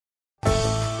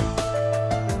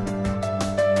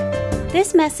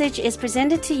This message is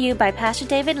presented to you by Pastor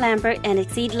David Lambert and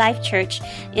Exceed Life Church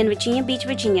in Virginia Beach,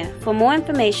 Virginia. For more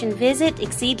information, visit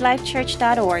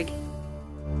exceedlifechurch.org.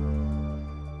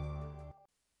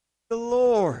 The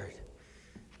Lord.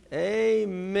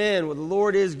 Amen. Well, the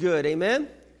Lord is good. Amen.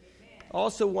 I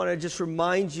also want to just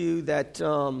remind you that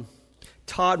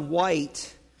Todd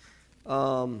White,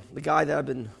 the guy that I've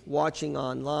been watching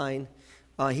online,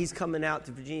 he's coming out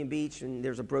to Virginia Beach, and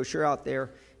there's a brochure out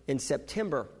there in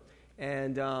September.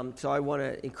 And so I want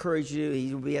to encourage you.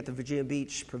 He will be at the Virginia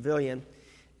Beach Pavilion,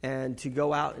 and to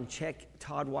go out and check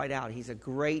Todd White out. He's a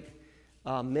great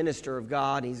minister of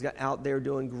God. He's out there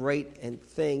doing great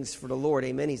things for the Lord.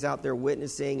 Amen. He's out there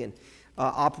witnessing and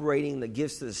operating the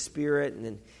gifts of the Spirit,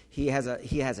 and he has a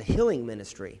healing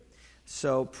ministry.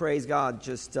 So praise God.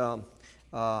 Just if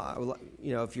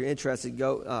you're interested,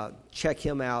 go check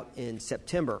him out in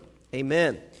September.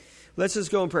 Amen. Let's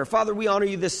just go in prayer. Father, we honor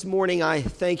you this morning. I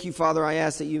thank you, Father. I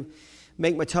ask that you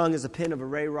make my tongue as a pen of a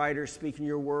ray writer, speaking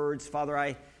your words. Father,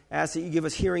 I ask that you give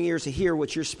us hearing ears to hear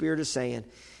what your Spirit is saying.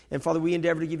 And Father, we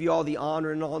endeavor to give you all the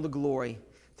honor and all the glory.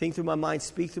 Think through my mind,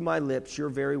 speak through my lips, your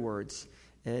very words.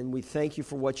 And we thank you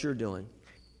for what you're doing.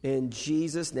 In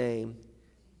Jesus' name,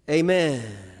 amen.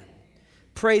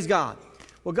 Praise God.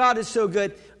 Well, God is so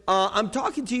good. I'm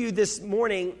talking to you this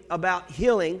morning about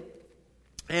healing.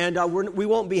 And we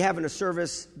won't be having a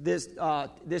service this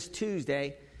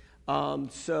Tuesday.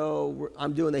 So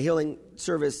I'm doing the healing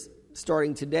service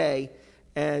starting today.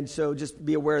 And so just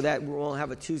be aware of that. We won't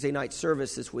have a Tuesday night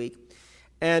service this week.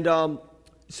 And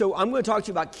so I'm going to talk to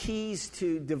you about keys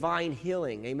to divine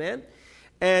healing. Amen?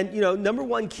 And, number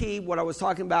one key, what I was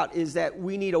talking about, is that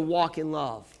we need a walk in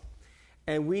love.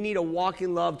 And we need a walk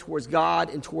in love towards God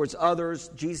and towards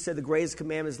others. Jesus said the greatest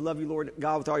commandment is love you, Lord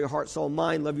God, with all your heart, soul, and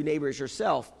mind. Love your neighbor as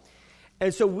yourself.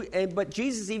 And so, but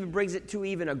Jesus even brings it to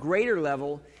even a greater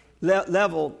level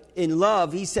in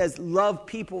love. He says, love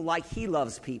people like he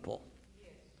loves people.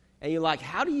 And you're like,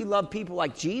 how do you love people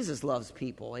like Jesus loves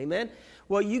people? Amen?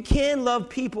 Well, you can love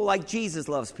people like Jesus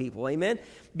loves people. Amen?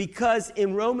 Because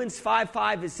in Romans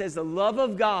 5:5, it says the love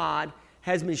of God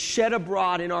has been shed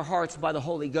abroad in our hearts by the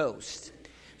Holy Ghost.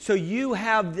 So you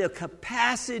have the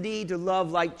capacity to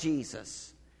love like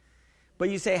Jesus. But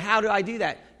you say, how do I do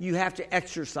that? You have to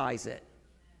exercise it.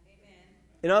 Amen.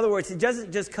 In other words, it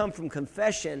doesn't just come from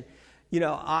confession.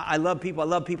 I love people, I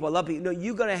love people, I love people. No,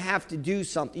 you're going to have to do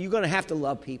something. You're going to have to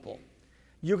love people.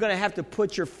 You're going to have to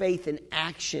put your faith in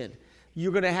action.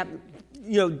 You're going to have,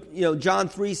 John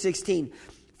 3:16.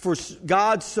 For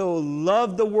God so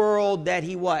loved the world that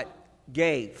he what?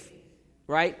 Gave.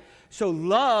 Right? So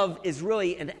love is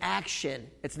really an action.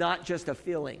 It's not just a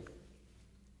feeling.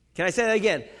 Can I say that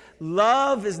again?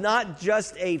 Love is not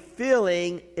just a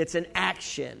feeling, it's an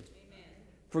action. Amen.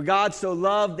 For God so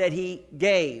loved that he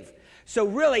gave. So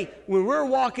really, when we're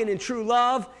walking in true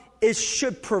love, it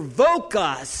should provoke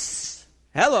us,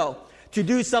 to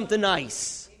do something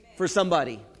nice for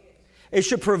somebody. It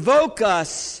should provoke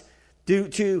us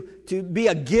to be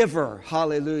a giver.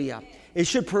 Hallelujah. It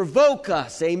should provoke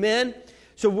us. Amen.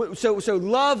 So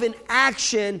love in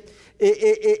action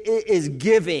is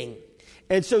giving.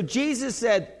 And so Jesus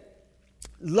said,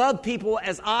 love people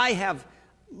as I have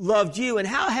loved you. And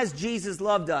how has Jesus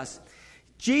loved us?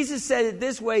 Jesus said it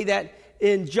this way, that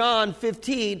in John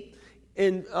 15,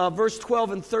 in verse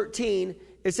 12 and 13,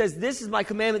 it says, this is my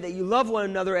commandment, that you love one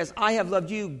another as I have loved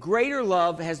you. Greater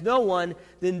love has no one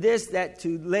than this, that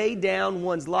to lay down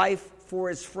one's life for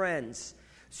his friends.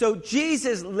 So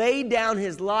Jesus laid down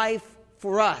his life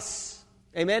for us.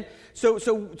 Amen?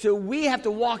 So we have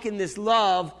to walk in this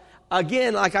love.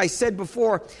 Again, like I said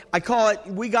before, I call it,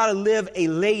 we got to live a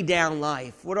lay down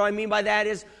life. What do I mean by that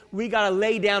is we got to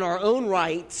lay down our own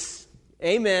rights.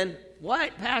 Amen.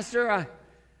 What, Pastor?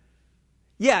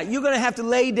 Yeah, you're going to have to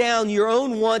lay down your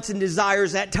own wants and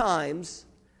desires at times.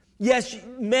 Yes,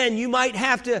 men, you might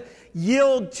have to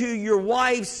yield to your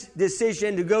wife's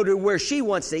decision to go to where she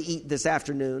wants to eat this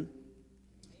afternoon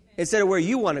instead of where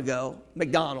you want to go,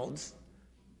 McDonald's.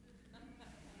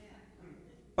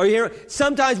 Are you hearing?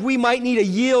 Sometimes we might need to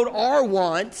yield our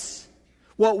wants,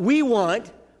 what we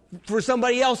want, for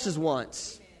somebody else's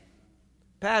wants.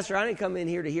 Pastor, I didn't come in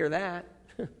here to hear that.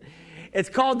 It's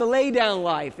called the lay down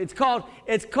life. It's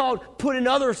called putting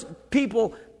other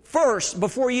people first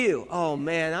before you. Oh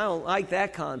man, I don't like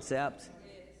that concept.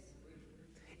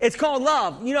 It's called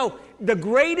love. The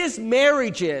greatest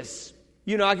marriages,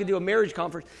 I could do a marriage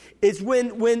conference, is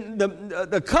when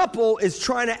the couple is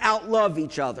trying to outlove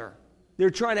each other. They're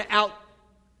trying to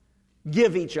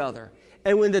outgive each other.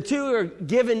 And when the two are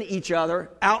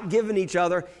outgiving each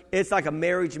other, it's like a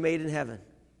marriage made in heaven.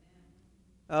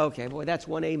 Okay, boy, that's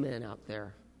one amen out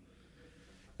there.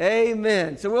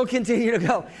 Amen. So we'll continue to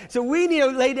go. So we need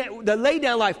to lay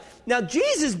down life. Now,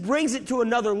 Jesus brings it to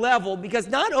another level because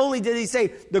not only did he say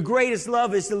the greatest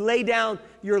love is to lay down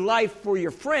your life for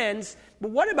your friends, but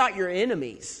what about your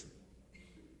enemies?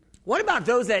 What about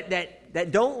those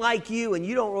that don't like you and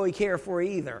you don't really care for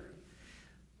either?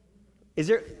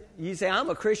 You say, I'm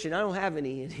a Christian, I don't have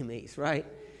any enemies, right?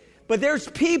 But there's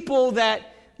people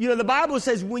that, the Bible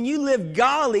says when you live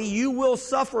godly, you will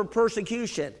suffer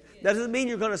persecution. That doesn't mean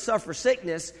you're going to suffer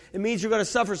sickness. It means you're going to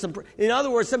suffer in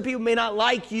other words, some people may not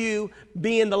like you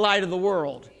being the light of the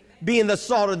world, being the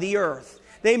salt of the earth.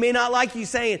 They may not like you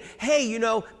saying, hey,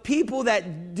 people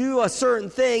that do a certain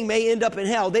thing may end up in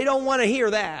hell. They don't want to hear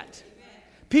that.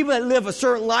 People that live a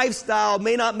certain lifestyle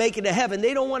may not make it to heaven.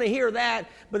 They don't want to hear that,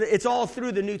 but it's all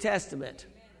through the New Testament.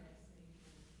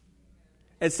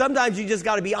 And sometimes you just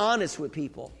got to be honest with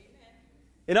people.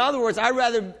 In other words, I'd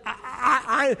rather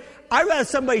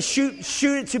somebody shoot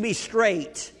it to me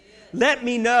straight. Let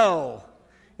me know.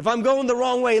 If I'm going the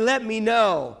wrong way, let me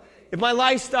know. If my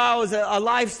lifestyle is a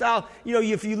lifestyle,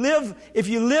 if you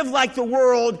live like the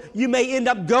world, you may end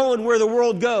up going where the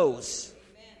world goes.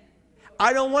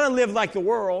 I don't want to live like the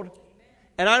world,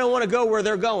 and I don't want to go where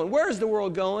they're going. Where is the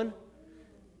world going?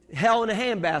 Hell in a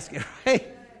handbasket, right?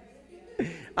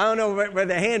 I don't know where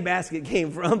the handbasket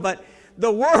came from, but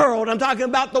the world, I'm talking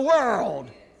about the world.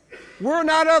 We're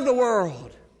not of the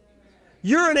world.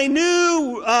 You're in a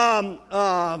new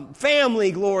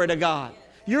family, glory to God.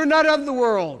 You're not of the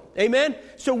world. Amen?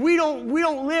 So we don't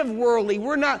live worldly.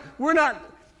 We're not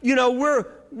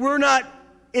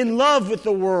in love with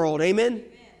the world. Amen?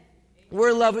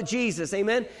 We're in love with Jesus.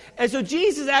 Amen? And so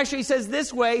Jesus actually says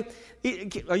this way.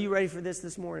 Are you ready for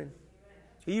this morning?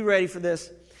 Are you ready for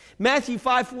this? Matthew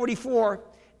 5:44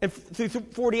 and through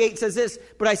 48 says this,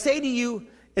 but I say to you,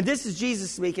 and this is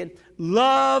Jesus speaking,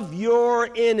 love your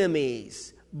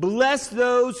enemies. Bless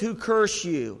those who curse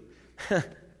you.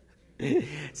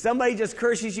 Somebody just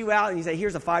curses you out and you say,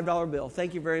 here's a $5 bill.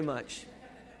 Thank you very much.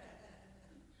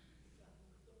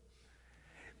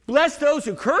 Bless those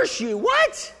who curse you.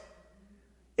 What?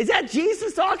 Is that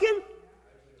Jesus talking?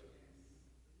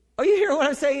 Are you hearing what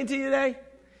I'm saying to you today?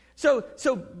 So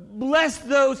bless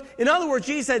those. In other words,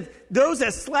 Jesus said, those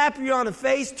that slap you on the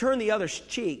face, turn the other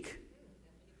cheek.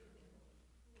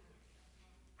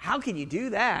 How can you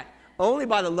do that? Only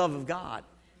by the love of God.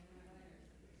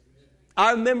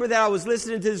 I remember that I was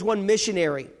listening to this one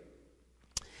missionary,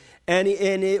 and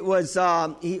it was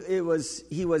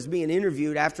he was being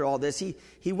interviewed after all this.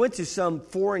 He went to some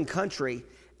foreign country.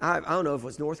 I don't know if it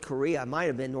was North Korea. It might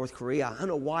have been North Korea. I don't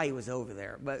know why he was over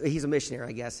there, but he's a missionary,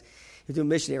 I guess. He's doing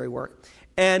missionary work,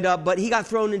 and but he got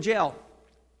thrown in jail.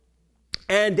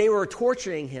 And they were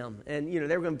torturing him, and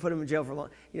they were going to put him in jail for a long.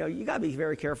 You got to be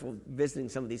very careful visiting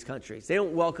some of these countries. They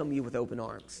don't welcome you with open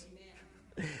arms,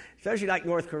 especially like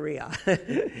North Korea.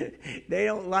 They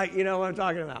don't like, what I'm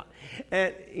talking about.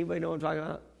 And anybody know what I'm talking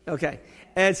about? Okay.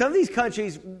 And some of these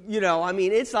countries,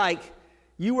 it's like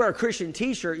you wear a Christian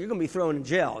T-shirt, you're going to be thrown in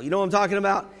jail. You know what I'm talking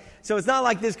about? So it's not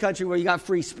like this country where you got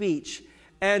free speech.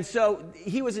 And so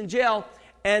he was in jail.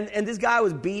 And this guy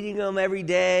was beating him every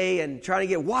day and trying to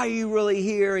get, why are you really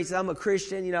here? He said, I'm a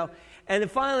Christian, And then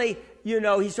finally,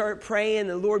 he started praying. And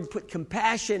the Lord put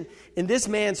compassion in this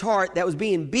man's heart that was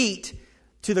being beat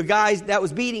to the guys that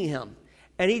was beating him.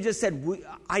 And he just said,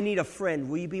 I need a friend.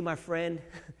 Will you be my friend?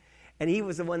 And he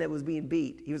was the one that was being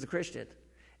beat. He was a Christian.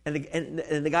 And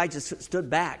the guy just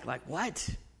stood back like, what?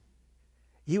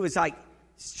 He was like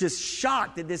just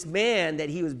shocked that this man that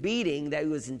he was beating, that he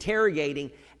was interrogating,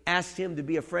 asked him to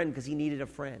be a friend because he needed a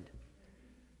friend.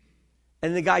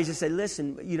 And the guy just said,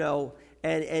 listen,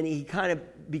 and he kind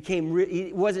of became,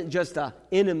 he wasn't just an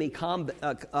enemy,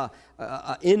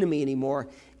 enemy anymore.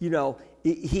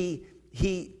 He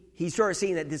started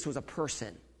seeing that this was a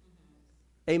person.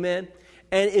 Amen?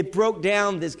 And it broke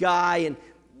down this guy, and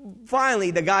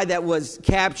finally the guy that was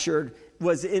captured they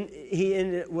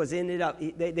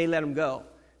let him go.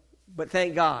 But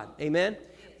thank God. Amen?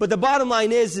 But the bottom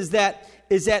line is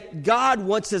that God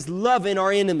wants us loving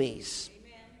our enemies.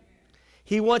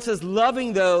 He wants us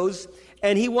loving those,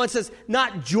 and he wants us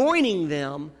not joining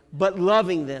them, but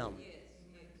loving them.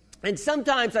 And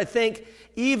sometimes I think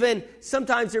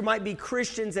sometimes there might be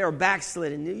Christians that are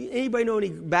backslidden. Anybody know any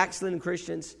backslidden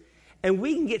Christians? And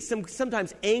we can get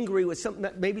sometimes angry with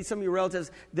maybe some of your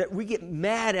relatives, that we get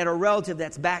mad at a relative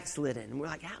that's backslidden. And we're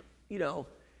like,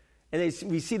 and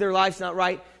we see their life's not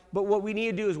right. But what we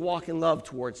need to do is walk in love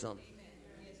towards them.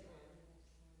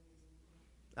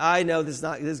 I know this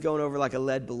is going over like a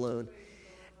lead balloon.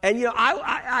 And,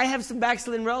 I have some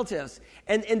backslidden relatives,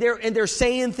 and they're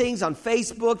saying things on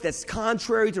Facebook that's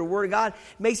contrary to the Word of God.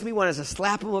 It makes me want to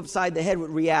slap them upside the head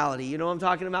with reality. You know what I'm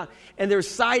talking about? And they're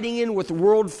siding in with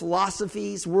worldly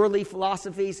philosophies,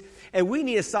 and we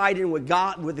need to side in with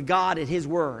God and His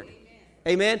Word.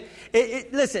 Amen?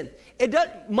 Listen,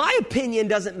 my opinion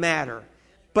doesn't matter,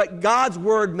 but God's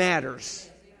Word matters.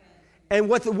 And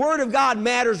what the Word of God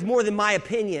matters more than my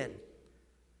opinion.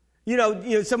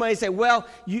 Somebody say, well,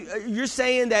 you're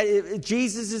saying that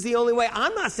Jesus is the only way.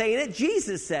 I'm not saying it.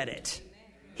 Jesus said it.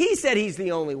 He said He's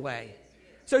the only way.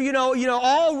 So,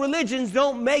 all religions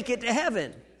don't make it to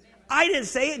heaven. I didn't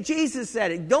say it. Jesus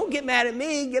said it. Don't get mad at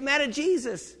me. Get mad at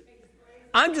Jesus.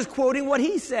 I'm just quoting what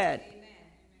He said.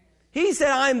 He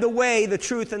said, I'm the way, the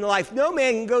truth, and the life. No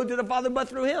man can go to the Father but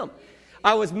through Him.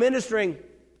 I was ministering.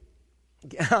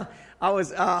 I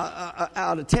was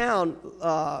out of town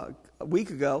a week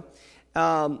ago,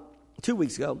 2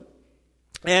 weeks ago,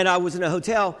 and I was in a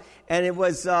hotel, and it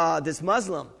was this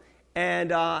Muslim,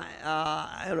 and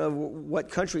I don't know what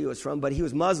country he was from, but he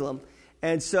was Muslim,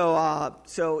 and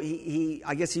so he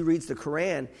I guess he reads the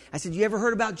Quran. I said, you ever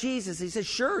heard about Jesus? He said,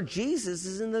 sure, Jesus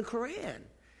is in the Quran.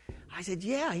 I said,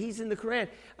 yeah, he's in the Quran.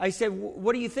 I said,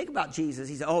 what do you think about Jesus?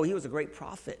 He said, oh, he was a great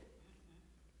prophet.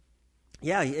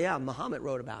 Yeah, Muhammad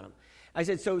wrote about him. I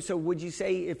said, so would you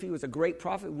say if he was a great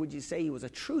prophet, would you say he was a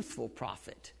truthful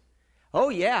prophet? Oh,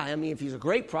 yeah. I mean, if he's a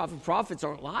great prophet, prophets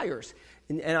aren't liars.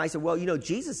 And I said, well,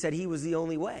 Jesus said He was the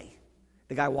only way.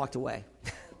 The guy walked away.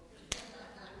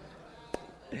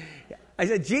 I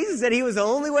said, Jesus said He was the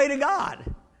only way to God.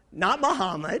 Not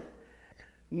Muhammad.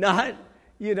 Not,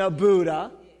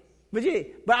 Buddha.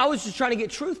 But I was just trying to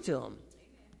get truth to him.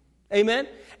 Amen?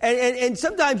 And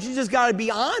sometimes you just got to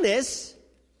be honest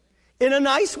in a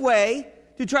nice way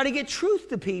to try to get truth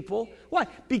to people. Why?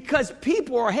 Because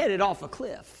people are headed off a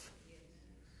cliff.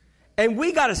 And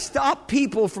we got to stop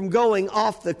people from going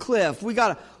off the cliff. We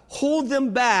got to hold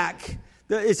them back.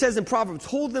 It says in Proverbs,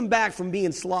 hold them back from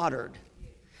being slaughtered.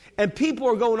 And people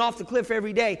are going off the cliff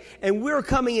every day. And we're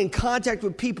coming in contact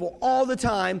with people all the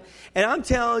time. And I'm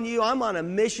telling you, I'm on a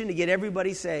mission to get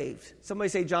everybody saved. Somebody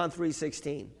say John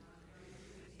 3:16.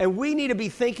 And we need to be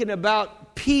thinking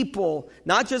about people,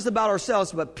 not just about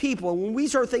ourselves, but people. And when we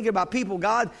start thinking about people,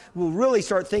 God will really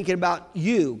start thinking about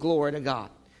you, glory to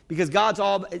God. Because God's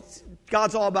all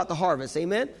about the harvest.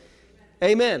 Amen?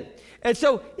 Amen. And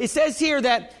so it says here,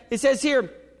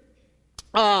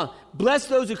 bless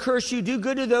those who curse you, do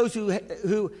good to those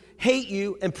who hate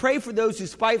you, and pray for those who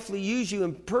spitefully use you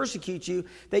and persecute you,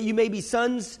 that you may be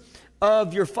sons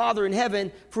of your Father in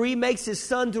heaven, for He makes His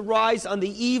sun to rise on the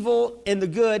evil and the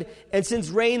good, and sends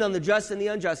rain on the just and the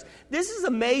unjust. This is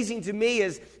amazing to me,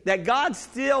 is that God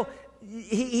still,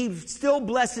 He still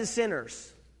blesses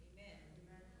sinners.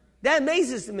 That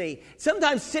amazes to me.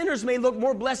 Sometimes sinners may look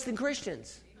more blessed than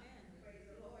Christians.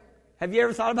 Have you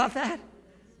ever thought about that?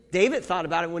 David thought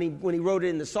about it when he wrote it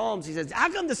in the Psalms. He says,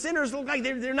 how come the sinners look like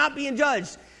they're not being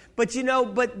judged? But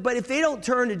but if they don't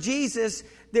turn to Jesus,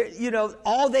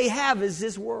 all they have is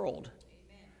this world.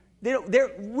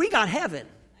 We got heaven.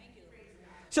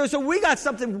 So we got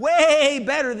something way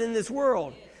better than this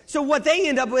world. So what they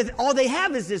end up with, all they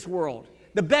have is this world.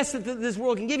 The best that this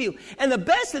world can give you. And the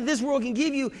best that this world can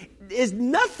give you is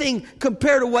nothing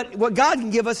compared to what God can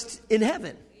give us in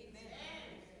heaven.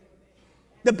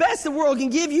 The best the world can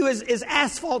give you is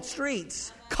asphalt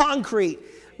streets, concrete.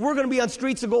 We're going to be on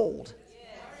streets of gold.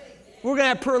 We're going to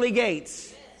have pearly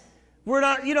gates. We're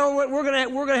not, we're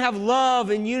going to have love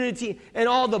and unity and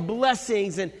all the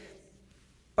blessings. And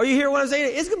are you hearing what I'm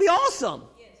saying? It's going to be awesome.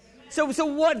 So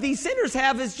what these sinners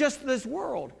have is just this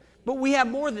world. But we have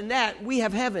more than that. We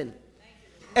have heaven.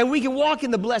 And we can walk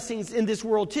in the blessings in this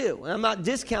world too. And I'm not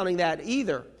discounting that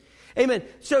either. Amen.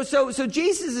 So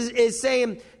Jesus is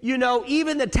saying,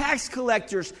 even the tax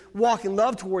collectors walk in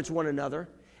love towards one another.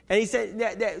 And He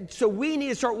said so we need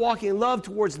to start walking in love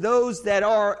towards those that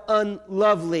are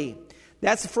unlovely.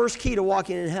 That's the first key to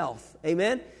walking in health.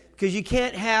 Amen. Because you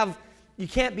can't have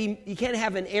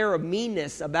an air of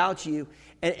meanness about you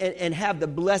and have the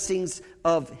blessings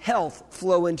of health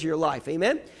flow into your life.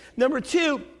 Amen. Number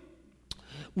 2,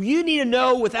 you need to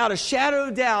know without a shadow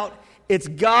of doubt, it's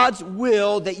God's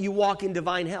will that you walk in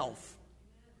divine health.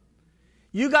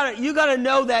 You gotta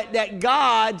know that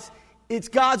it's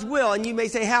God's will. And you may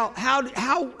say, how do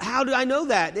I know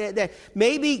that? That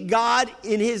maybe God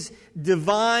in His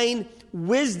divine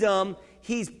wisdom,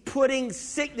 He's putting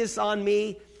sickness on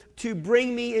me to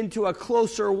bring me into a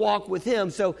closer walk with Him.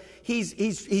 So He's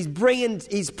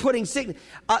putting sickness.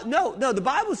 No, the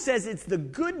Bible says it's the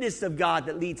goodness of God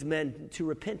that leads men to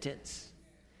repentance.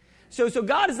 So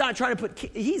God is not trying to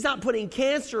he's not putting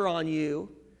cancer on you,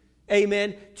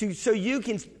 amen, so you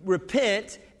can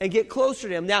repent and get closer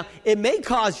to him. Now, it may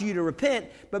cause you to repent,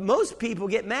 but most people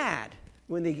get mad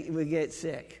when they get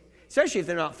sick, especially if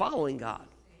they're not following God.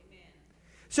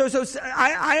 So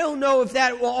I don't know if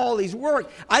that will always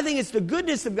work. I think it's the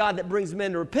goodness of God that brings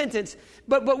men to repentance.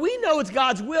 But we know it's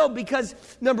God's will because,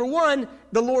 number one,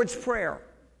 the Lord's Prayer.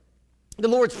 The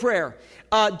Lord's Prayer.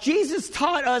 Jesus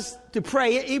taught us to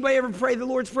pray. Anybody ever pray the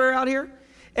Lord's Prayer out here?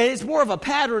 And it's more of a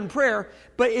pattern prayer.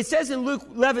 But it says in Luke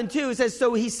 11:2, it says,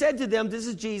 so he said to them, this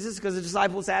is Jesus, because the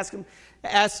disciples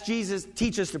asked Jesus,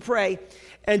 teach us to pray.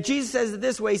 And Jesus says it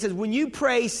this way. He says, when you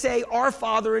pray, say, our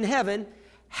Father in heaven,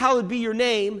 hallowed be your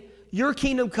name, your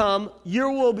kingdom come,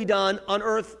 your will be done on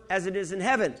earth as it is in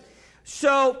heaven.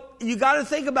 So you got to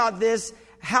think about this.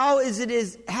 How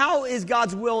is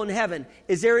God's will in heaven?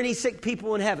 Is there any sick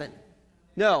people in heaven?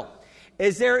 No.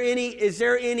 Is there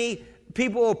any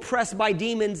people oppressed by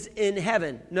demons in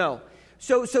heaven? No.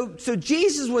 So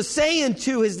Jesus was saying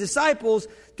to his disciples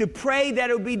to pray that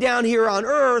it would be down here on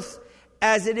earth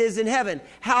as it is in heaven.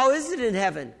 How is it in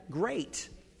heaven? Great.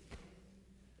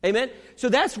 Amen. So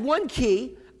that's one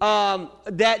key,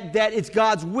 that it's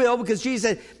God's will, because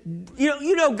Jesus said,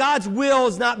 you know God's will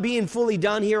is not being fully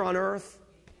done here on earth.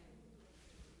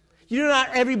 You know not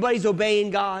everybody's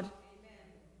obeying God.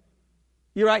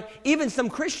 You're right. Even some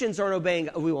Christians aren't obeying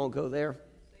God. We won't go there.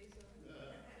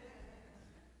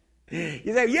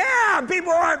 You say, yeah,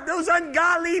 those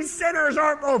ungodly sinners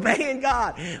aren't obeying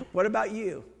God. What about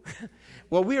you?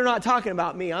 Well, we are not talking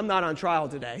about me. I'm not on trial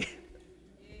today.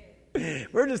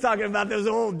 We're just talking about those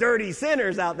old dirty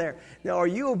sinners out there. Now, are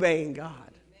you obeying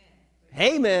God?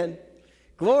 Amen.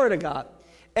 Glory to God.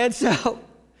 And so,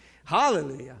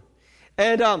 hallelujah.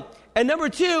 And number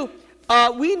two,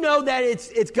 we know that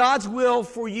it's God's will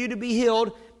for you to be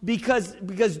healed because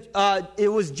it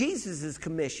was Jesus'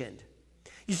 commissioned.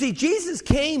 You see, Jesus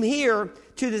came here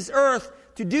to this earth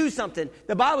to do something.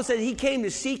 The Bible said he came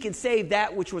to seek and save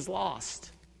that which was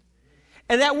lost.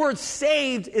 And that word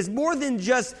saved is more than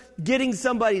just getting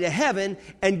somebody to heaven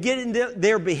and getting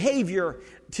their behavior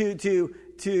to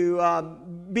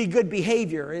be good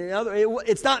behavior.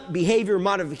 It's not behavior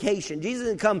modification. Jesus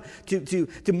didn't come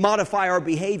to modify our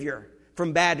behavior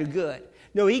from bad to good.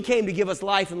 No, he came to give us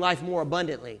life and life more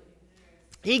abundantly.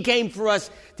 He came for us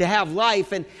to have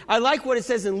life. And I like what it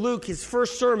says in Luke, his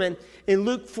first sermon, in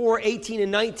Luke 4:18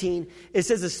 and 19. It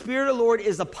says, the Spirit of the Lord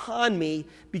is upon me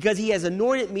because he has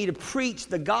anointed me to preach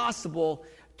the gospel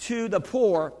to the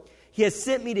poor. He has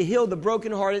sent me to heal the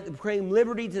brokenhearted, to proclaim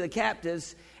liberty to the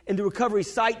captives, and to recover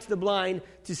sight to the blind,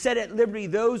 to set at liberty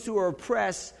those who are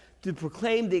oppressed, to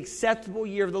proclaim the acceptable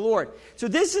year of the Lord. So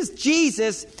this is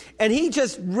Jesus, and he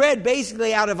just read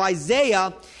basically out of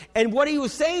Isaiah. And what he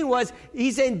was saying was,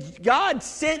 he's saying God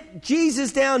sent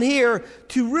Jesus down here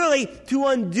to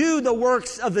undo the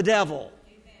works of the devil.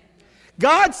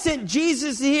 God sent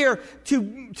Jesus here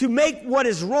to make what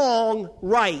is wrong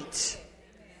right.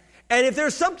 And if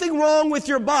there's something wrong with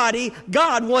your body,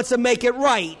 God wants to make it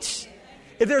right.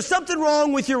 If there's something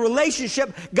wrong with your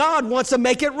relationship, God wants to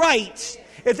make it right.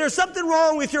 If there's something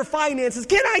wrong with your finances,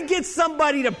 can I get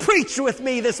somebody to preach with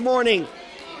me this morning?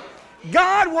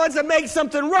 God wants to make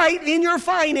something right in your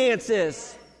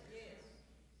finances.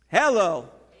 Hello.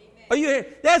 Are you here?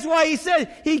 That's why he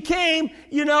said he came,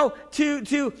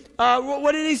 to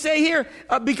what did he say here?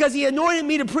 Because he anointed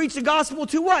me to preach the gospel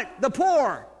to what? The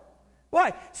poor.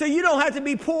 Why? So you don't have to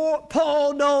be poor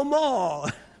no more.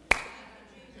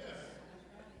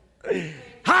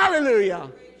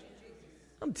 Hallelujah.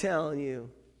 I'm telling you,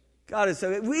 God is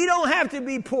so good. We don't have to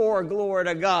be poor, glory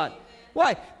to God.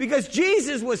 Why? Because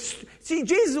Jesus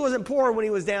wasn't poor when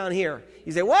he was down here.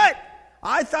 You say, what?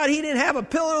 I thought he didn't have a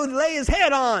pillow to lay his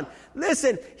head on.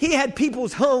 Listen, he had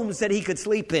people's homes that he could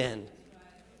sleep in.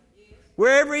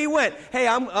 Wherever he went. Hey,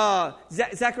 I'm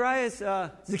Zacchaeus, we're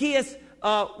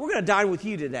going to dine with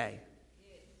you today.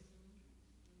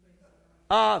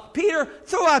 Peter,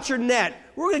 throw out your net.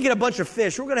 We're going to get a bunch of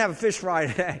fish. We're going to have a fish fry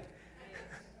today.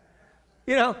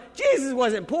 Jesus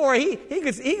wasn't poor. He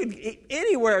could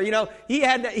anywhere. He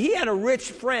had a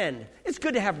rich friend. It's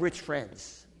good to have rich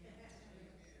friends.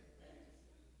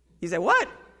 You say, what?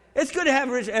 It's good to have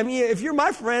rich. I mean, if you're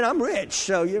my friend, I'm rich.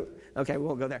 So okay, we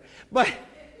won't go there. But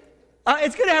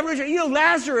it's good to have rich.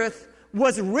 Lazarus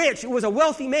was rich. It was a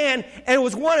wealthy man, and it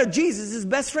was one of Jesus'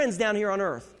 best friends down here on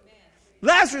earth.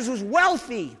 Lazarus was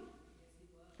wealthy.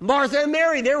 Martha and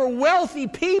Mary, they were wealthy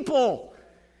people.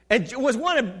 And was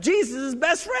one of Jesus'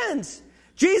 best friends.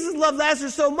 Jesus loved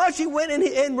Lazarus so much, he went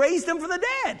and raised him from the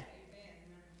dead.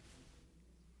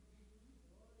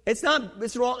 It's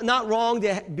not wrong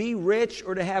to be rich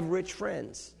or to have rich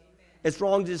friends. It's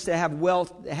wrong just to have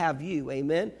wealth to have you.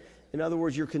 Amen. In other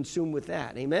words, you're consumed with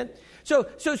that. Amen. So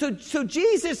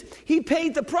Jesus, he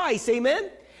paid the price. Amen.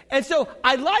 And so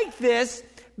I like this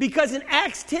because in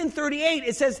Acts 10:38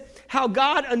 it says how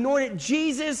God anointed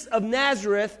Jesus of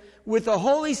Nazareth with the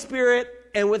Holy Spirit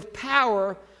and with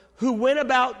power, who went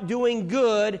about doing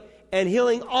good and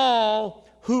healing all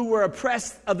who were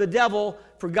oppressed of the devil,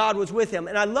 for God was with him.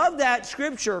 And I love that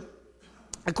scripture.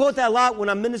 I quote that a lot when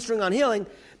I'm ministering on healing,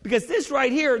 because this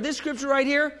scripture right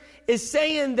here, is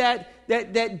saying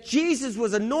that Jesus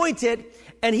was anointed,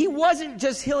 and he wasn't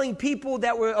just healing people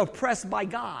that were oppressed by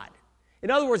God. In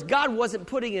other words, God wasn't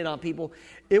putting it on people.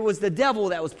 It was the devil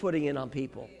that was putting it on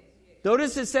people.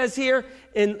 Notice it says here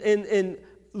in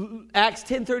Acts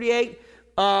 10:38,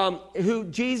 who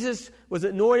Jesus was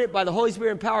anointed by the Holy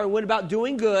Spirit and power and went about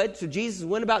doing good. So Jesus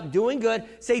went about doing good.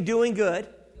 Say doing good.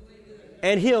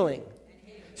 And healing.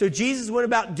 So Jesus went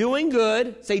about doing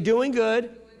good. Say doing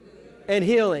good. And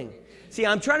healing. See,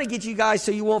 I'm trying to get you guys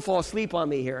so you won't fall asleep on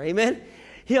me here. Amen?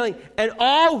 Healing. And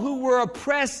all who were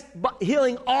oppressed,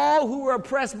 healing all who were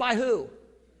oppressed by who?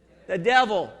 The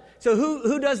devil. So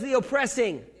who does the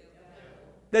oppressing?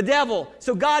 The devil.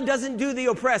 So God doesn't do the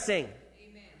oppressing.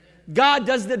 God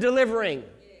does the delivering.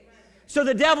 So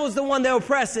the devil is the one that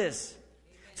oppresses.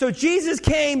 So Jesus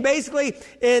came basically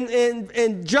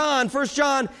in John, 1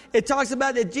 John, it talks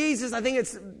about that Jesus, I think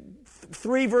it's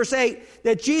 3 verse 8,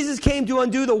 that Jesus came to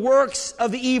undo the works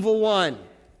of the evil one.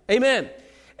 Amen.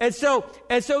 And so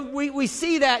we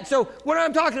see that. So what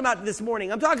I'm talking about this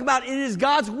morning, I'm talking about it is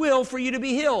God's will for you to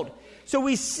be healed. So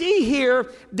we see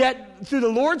here that through the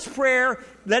Lord's Prayer,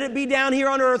 let it be down here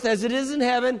on earth as it is in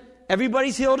heaven.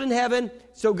 Everybody's healed in heaven.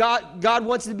 So God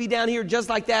wants to be down here just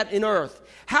like that in earth.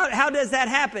 How does that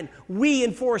happen? We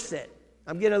enforce it.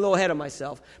 I'm getting a little ahead of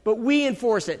myself. But we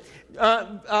enforce it.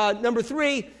 Number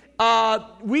 3,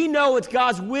 we know it's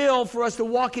God's will for us to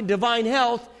walk in divine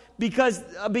health because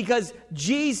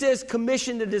Jesus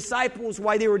commissioned the disciples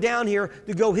while they were down here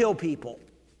to go heal people.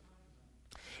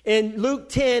 In Luke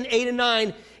 10:8 and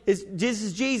 9, this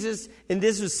is Jesus, and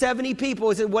this was 70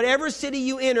 people. It said, whatever city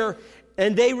you enter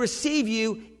and they receive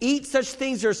you, eat such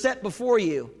things are set before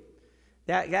you.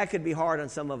 That could be hard on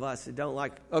some of us who don't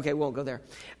like, okay, we won't go there.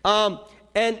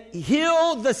 And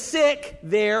heal the sick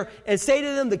there and say to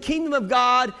them, the kingdom of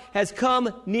God has come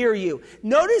near you.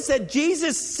 Notice that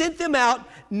Jesus sent them out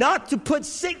not to put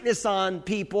sickness on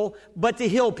people, but to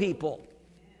heal people.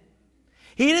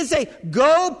 He didn't say,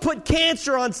 go put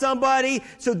cancer on somebody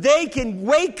so they can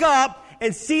wake up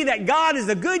and see that God is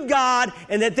a good God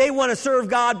and that they want to serve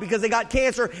God because they got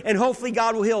cancer and hopefully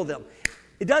God will heal them.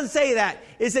 It doesn't say that.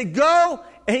 It said go,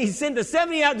 and he sent the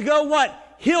 70 out to go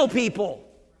what? Heal people.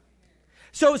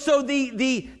 So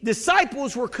the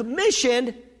disciples were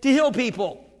commissioned to heal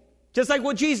people, just like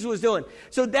what Jesus was doing.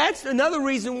 So that's another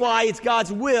reason why it's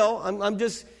God's will. I'm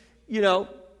just,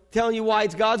 telling you why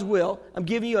it's God's will. I'm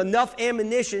giving you enough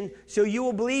ammunition so you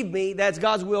will believe me that's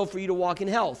God's will for you to walk in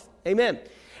health. Amen.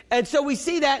 And so we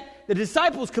see that the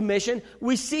disciples' commission.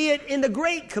 We see it in the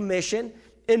Great Commission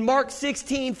in Mark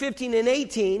 16, 15, and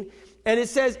 18. And it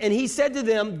says, and he said to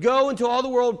them, go into all the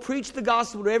world, preach the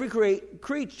gospel to every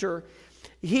creature.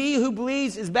 He who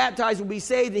believes is baptized will be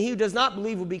saved, and he who does not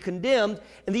believe will be condemned.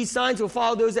 And these signs will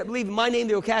follow those that believe. In my name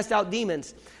they will cast out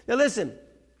demons. Now listen,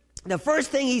 the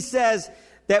first thing he says,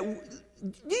 that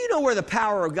do you know where the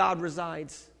power of God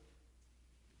resides?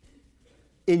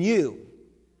 In you.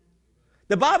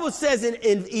 The Bible says in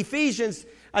Ephesians,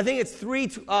 I think it's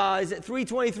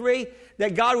 3:23,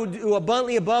 that God will do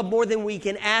abundantly above more than we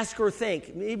can ask or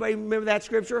think. Anybody remember that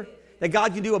scripture? That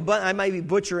God can do I might be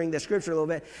butchering the scripture a little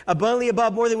bit. Abundantly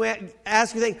above more than we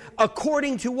ask or think,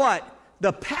 according to what?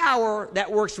 The power that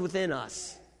works within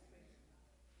us.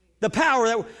 The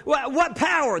power what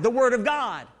power? The Word of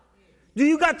God. Do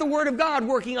you got the Word of God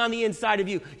working on the inside of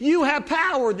you? You have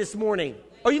power this morning.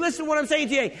 Are you listening to what I'm saying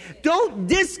today? Don't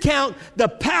discount the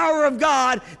power of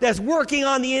God that's working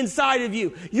on the inside of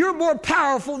you. You're more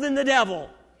powerful than the devil.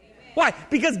 Amen. Why?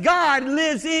 Because God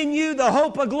lives in you, the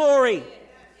hope of glory.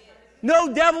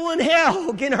 No devil in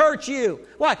hell can hurt you.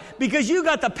 Why? Because you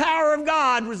got the power of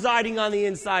God residing on the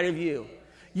inside of you.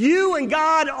 You and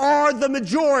God are the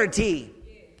majority.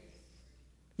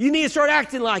 You need to start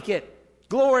acting like it.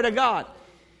 Glory to God.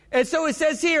 And so it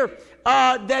says here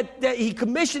that he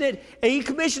commissioned it, and he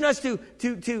commissioned us to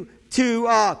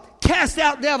cast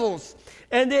out devils.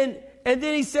 And then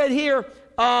he said here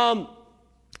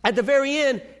at the very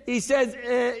end, he says,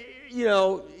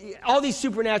 all these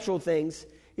supernatural things.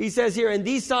 He says here, and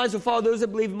these signs will follow those that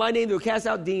believe in my name. They will cast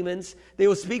out demons. They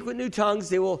will speak with new tongues.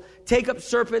 They will take up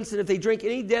serpents. And if they drink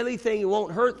any deadly thing, it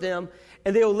won't hurt them.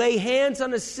 And they will lay hands on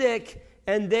the sick,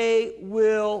 and they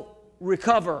will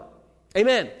recover.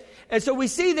 Amen. And so we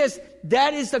see this.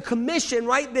 That is the commission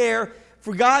right there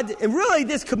for God. And really,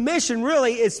 this commission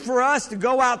really is for us to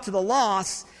go out to the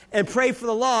lost and pray for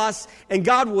the lost, and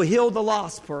God will heal the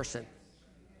lost person.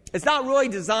 It's not really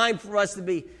designed for us to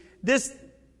be. This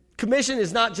commission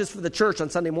is not just for the church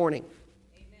on Sunday morning.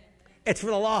 Amen. It's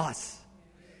for the lost.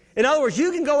 In other words,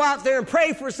 you can go out there and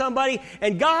pray for somebody,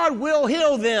 and God will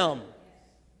heal them.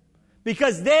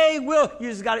 Because they will.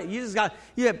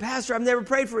 Pastor, I've never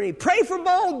prayed for any. Pray for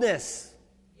boldness.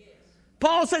 Yes.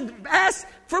 Paul said, ask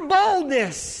for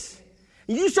boldness.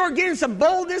 You start getting some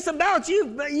boldness about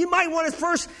you, you might want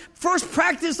to first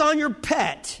practice on your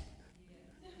pet.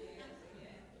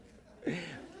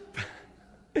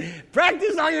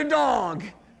 Practice on your dog.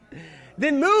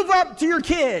 Then move up to your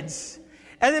kids.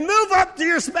 And then move up to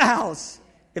your spouse.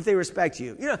 If they respect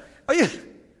you. You know, you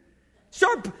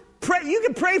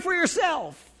can pray for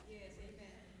yourself. Yes, amen.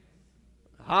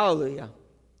 Hallelujah.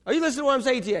 Are you listening to what I'm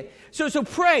saying to you? So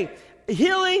pray.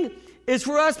 Healing is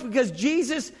for us because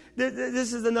Jesus,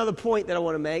 this is another point that I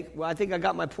want to make. Well, I think I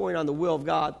got my point on the will of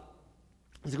God.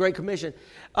 It's a great commission.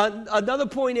 Another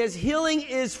point is healing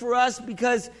is for us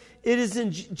because it is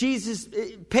in Jesus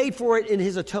paid for it in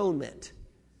his atonement.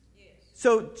 Yes.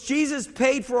 So Jesus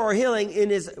paid for our healing in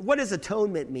his, what does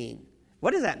atonement mean?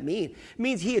 What does that mean? It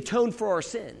means he atoned for our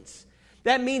sins.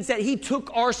 That means that he took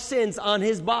our sins on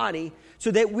his body so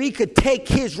that we could take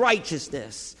his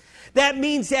righteousness. That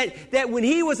means that when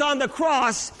he was on the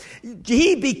cross,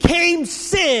 he became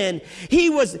sin.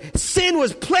 Sin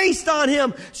was placed on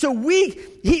him, so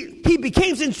he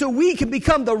became sin so we can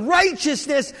become the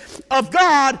righteousness of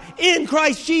God in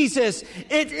Christ Jesus.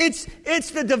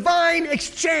 It's the divine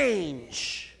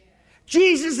exchange.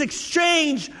 Jesus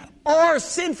exchanged our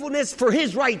sinfulness for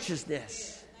his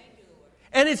righteousness.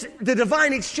 And it's the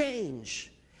divine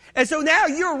exchange. And so now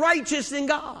you're righteous in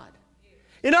God.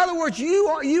 In other words,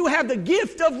 you have the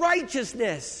gift of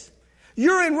righteousness.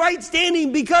 You're in right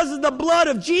standing because of the blood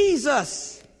of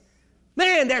Jesus.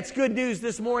 Man, that's good news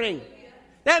this morning.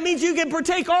 That means you can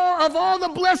partake of all the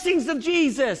blessings of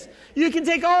Jesus. You can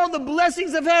take all the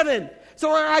blessings of heaven.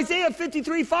 So in Isaiah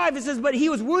 53:5, it says, but he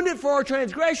was wounded for our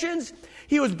transgressions.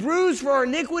 He was bruised for our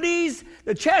iniquities.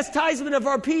 The chastisement of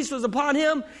our peace was upon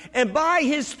him. And by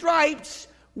his stripes,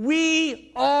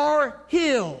 we are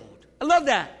healed. I love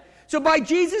that. So by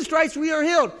Jesus' stripes, we are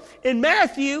healed. In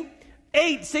Matthew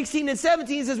 8:16 and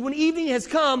 17, it says, when evening has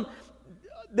come,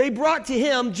 they brought to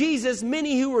him, Jesus,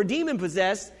 many who were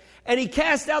demon-possessed, and he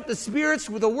cast out the spirits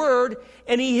with a word,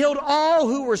 and he healed all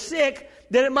who were sick,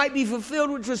 that it might be fulfilled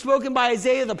which was spoken by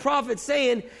Isaiah the prophet,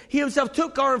 saying, he himself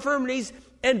took our infirmities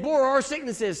and bore our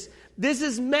sicknesses. This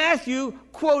is Matthew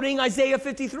quoting Isaiah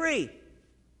 53.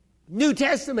 New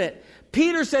Testament.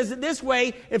 Peter says it this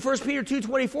way in 1 Peter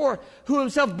 2:24, who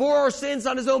himself bore our sins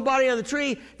on his own body on the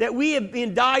tree, that we have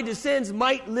been died to sins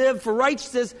might live for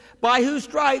righteousness, by whose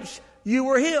stripes you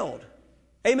were healed.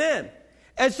 Amen.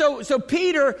 And so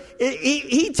Peter,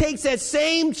 he takes that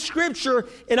same scripture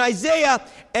in Isaiah,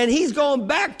 and he's going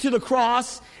back to the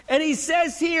cross, and he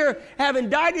says here, having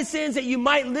died to sins that you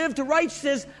might live to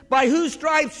righteousness, by whose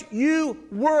stripes you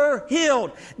were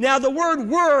healed. Now the word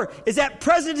were, is that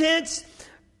present tense,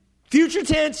 future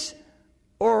tense,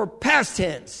 or past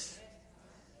tense?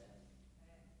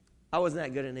 I wasn't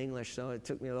that good in English, so it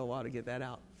took me a little while to get that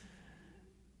out.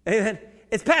 Amen.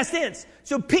 It's past tense.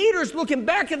 So Peter's looking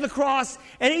back at the cross,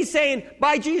 and he's saying,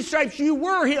 by Jesus' stripes you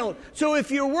were healed. So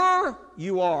if you were,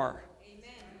 you are.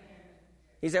 Amen.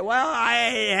 He said, well, I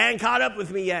hadn't caught up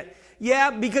with me yet.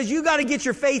 Yeah, because you got to get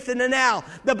your faith in the now.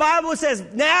 The Bible says,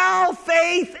 now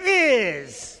faith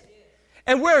is.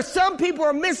 And where some people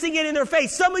are missing it in their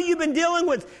faith, some of you have been dealing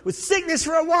with sickness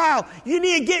for a while. You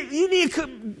need to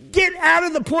get out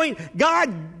of the point,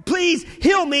 God, please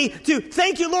heal me, to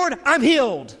thank you, Lord, I'm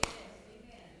healed.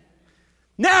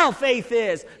 Now faith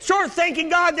is. Start thanking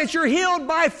God that you're healed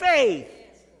by faith.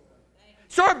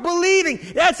 Start believing.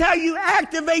 That's how you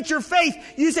activate your faith.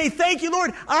 You say, thank you,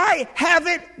 Lord, I have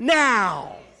it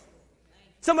now.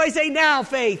 Somebody say, now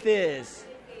faith is.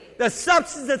 The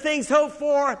substance of things hoped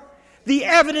for, the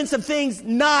evidence of things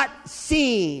not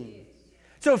seen.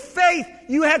 So faith,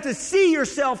 you have to see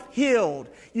yourself healed.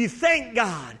 You thank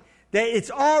God that it's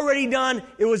already done.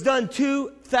 It was done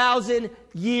 2,000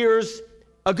 years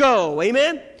ago.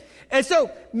 Amen? And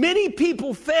so many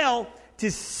people fail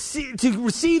to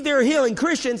receive their healing,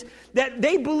 Christians, that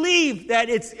they believe that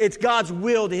it's God's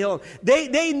will to heal them.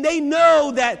 They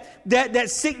know that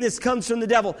sickness comes from the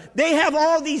devil. They have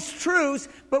all these truths,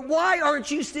 but why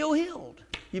aren't you still healed?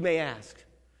 You may ask.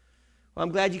 Well,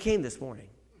 I'm glad you came this morning,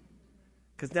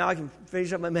 because now I can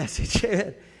finish up my message.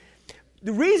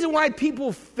 The reason why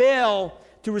people fail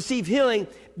to receive healing,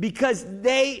 because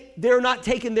they're not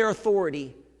taking their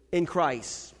authority in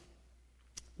Christ.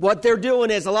 What they're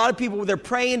doing is, a lot of people, they're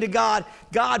praying to God,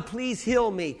 God, please heal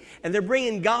me. And they're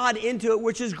bringing God into it,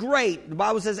 which is great. The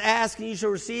Bible says, ask and you shall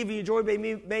receive, and your joy may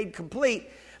be made complete.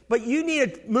 But you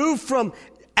need to move from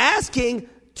asking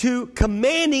to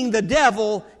commanding the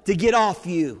devil to get off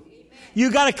you.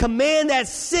 You got to command that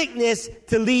sickness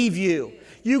to leave you.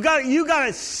 You got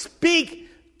to speak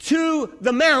to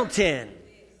the mountain.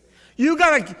 You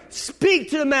got to speak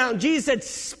to the mountain. Jesus said,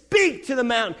 speak to the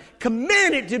mountain.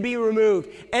 Command it to be removed,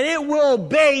 and it will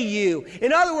obey you.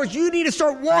 In other words, you need to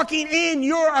start walking in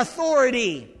your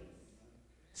authority.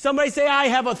 Somebody say, I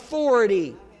have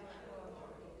authority.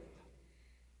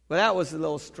 Well, that was a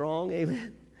little strong.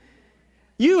 Amen.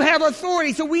 You have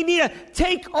authority, so we need to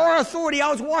take our authority.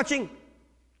 I was watching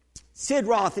Sid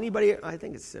Roth. Anybody? I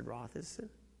think it's Sid Roth. Is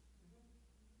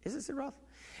it Sid Roth?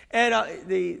 And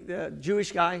the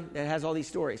Jewish guy that has all these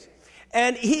stories.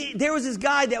 And there was this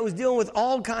guy that was dealing with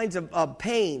all kinds of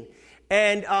pain,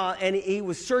 and he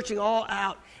was searching all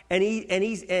out, and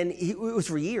it was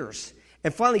for years.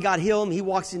 And finally, God healed him. He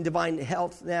walks in divine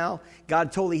health now.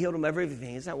 God totally healed him of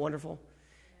everything. Isn't that wonderful?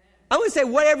 I would say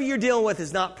whatever you're dealing with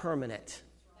is not permanent.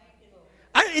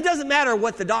 It doesn't matter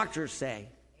what the doctors say.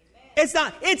 It's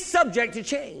not. It's subject to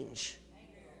change.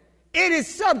 It is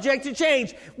subject to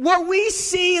change. What we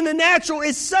see in the natural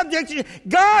is subject to change.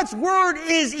 God's word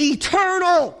is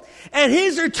eternal. And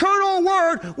his eternal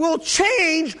word will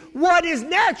change what is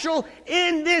natural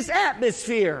in this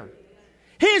atmosphere.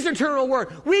 His eternal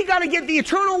word. We got to get the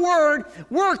eternal word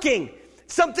working.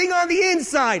 Something on the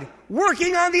inside,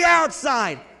 working on the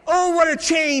outside. Oh, what a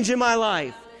change in my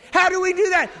life. How do we do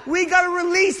that? We got to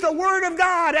release the word of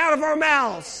God out of our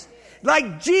mouths.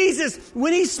 Like Jesus,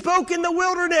 when he spoke in the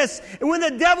wilderness, and when the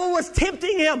devil was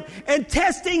tempting him and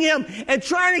testing him and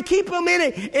trying to keep him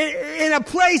in a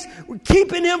place,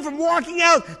 keeping him from walking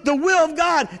out the will of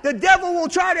God, the devil will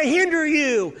try to hinder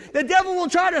you. The devil will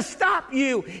try to stop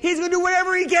you. He's going to do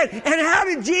whatever he can. And how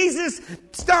did Jesus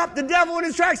stop the devil in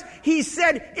his tracks? He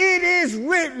said, it is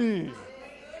written.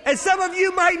 And some of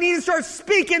you might need to start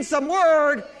speaking some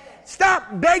word.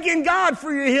 Stop begging God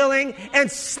for your healing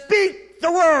and speak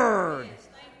the word.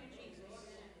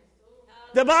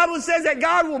 The Bible says that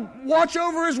God will watch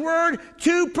over his word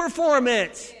to perform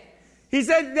it. He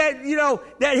said that,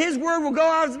 that his word will go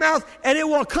out of his mouth and it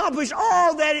will accomplish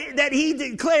all that he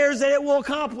declares that it will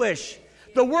accomplish.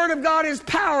 The word of God is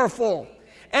powerful.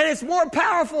 And it's more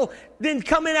powerful than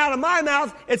coming out of my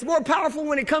mouth. It's more powerful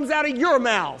when it comes out of your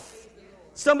mouth.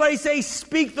 Somebody say,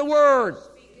 speak the word.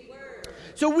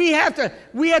 So we have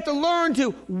to learn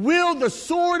to wield the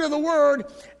sword of the word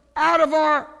out of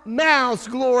our mouths,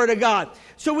 glory to God.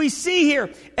 So we see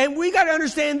here, and we got to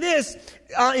understand this,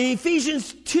 in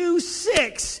Ephesians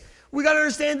 2:6, we got to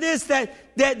understand this,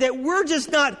 that we're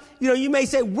just not, you may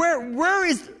say, where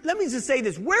is, let me just say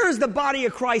this, where is the body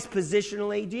of Christ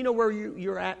positionally? Do you know where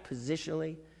you're at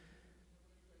positionally?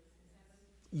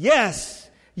 Yes,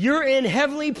 you're in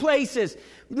heavenly places.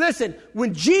 Listen,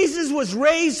 when Jesus was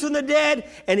raised from the dead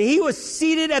and he was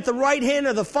seated at the right hand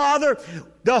of the Father,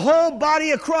 the whole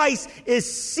body of Christ is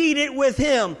seated with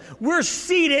him. We're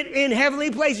seated in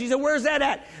heavenly places. You say, where's that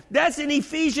at? That's in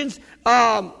Ephesians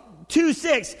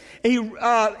 2:6.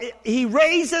 He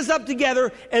raised us up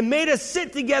together and made us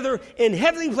sit together in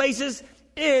heavenly places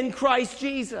in Christ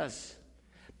Jesus.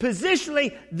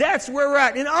 Positionally, that's where we're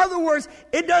at. In other words,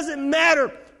 it doesn't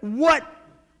matter what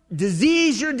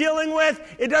disease you're dealing with.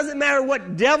 It doesn't matter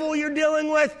what devil you're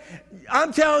dealing with.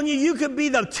 I'm telling you, you could be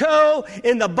the toe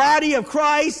in the body of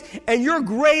Christ, and you're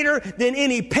greater than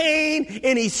any pain,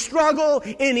 any struggle,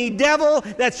 any devil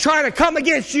that's trying to come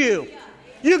against you.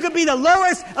 You could be the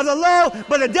lowest of the low,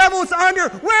 but the devil's under.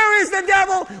 Where is the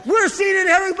devil? We're seated in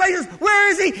heavenly places.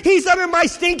 Where is he? He's under my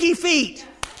stinky feet.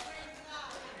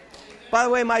 By the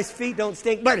way, my feet don't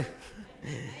stink, but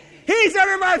he's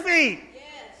under my feet.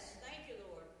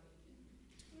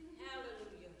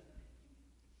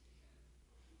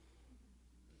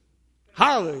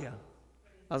 Hallelujah.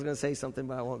 I was going to say something,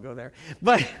 but I won't go there.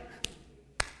 But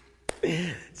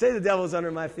say the devil's under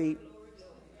my feet.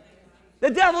 The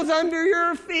devil's under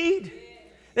your feet.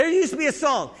 There used to be a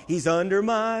song. He's under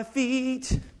my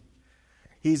feet.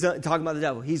 He's talking about the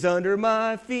devil. He's under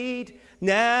my feet.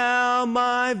 Now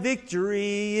my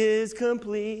victory is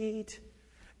complete.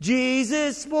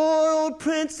 Jesus spoiled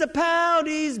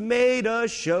principalities, made a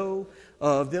show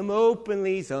of them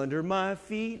openly. He's under my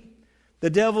feet. The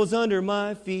devil's under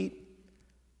my feet.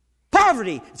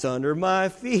 Poverty, it's under my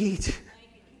feet.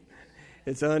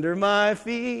 It's under my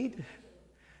feet.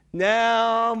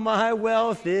 Now my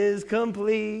wealth is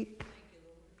complete.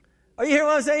 Are you hearing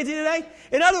what I'm saying to you today?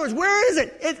 In other words, where is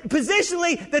it?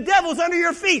 Positionally, the devil's under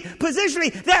your feet.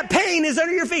 Positionally, that pain is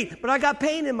under your feet. But I got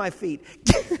pain in my feet.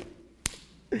 Tell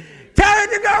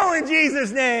it to go in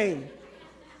Jesus' name.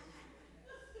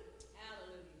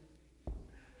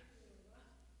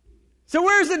 So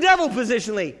where's the devil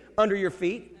positionally? Under your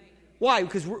feet. Why?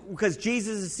 Because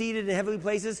Jesus is seated in heavenly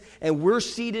places, and we're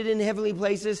seated in heavenly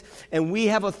places, and we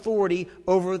have authority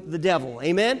over the devil.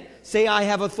 Amen? Say, I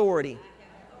have authority.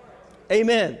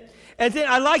 Amen. And then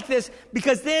I like this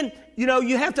because then,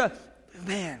 you have to,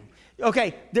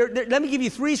 okay, let me give you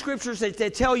 3 scriptures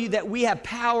that tell you that we have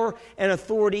power and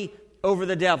authority over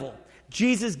the devil.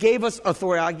 Jesus gave us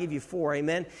authority. I'll give you 4.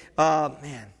 Amen.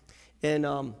 In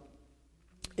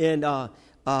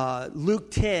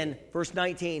Luke 10, verse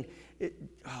 19,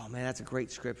 that's a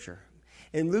great scripture.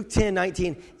 In Luke 10,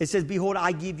 19, it says, behold,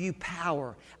 I give you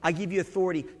power. I give you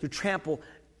authority to trample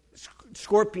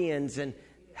scorpions and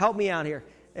help me out here.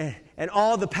 And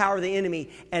all the power of the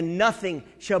enemy, and nothing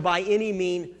shall by any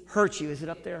mean hurt you. Is it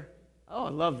up there? Oh, I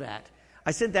love that.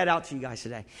 I sent that out to you guys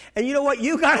today. And you know what?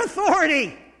 You got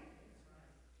authority.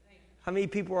 How many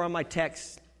people are on my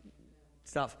text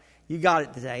stuff? You got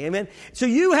it today. Amen. So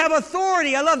you have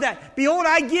authority. I love that. Behold,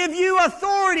 I give you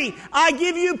authority. I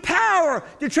give you power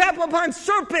to trample upon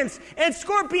serpents and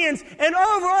scorpions and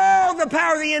over all the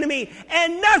power of the enemy.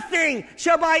 And nothing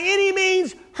shall by any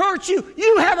means hurt you.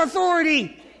 You have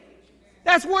authority.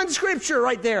 That's one scripture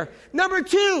right there. Number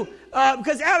 2,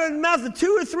 because out of the mouth of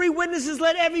 2 or 3 witnesses,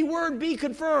 let every word be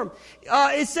confirmed.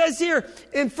 It says here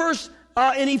in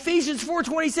Ephesians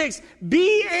 4:26,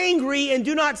 be angry and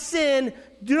do not sin.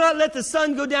 Do not let the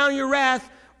sun go down in your wrath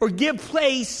or give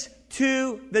place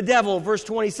to the devil. Verse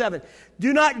 27.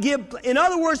 Do not give, in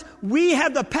other words, we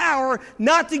have the power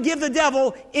not to give the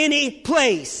devil any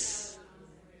place.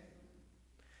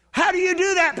 How do you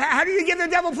do that? How do you give the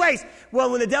devil place?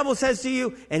 Well, when the devil says to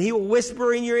you, and he will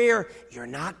whisper in your ear, you're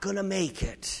not going to make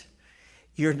it.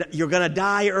 You're going to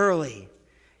die early.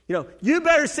 You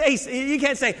better say, you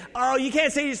can't say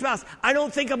to your spouse, I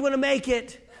don't think I'm going to make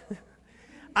it.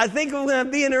 I think I'm going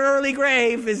to be in an early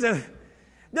grave.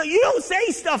 No, you don't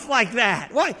say stuff like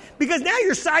that. Why? Because now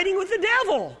you're siding with the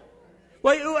devil.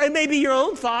 Well, it may be your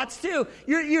own thoughts too.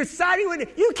 You're siding with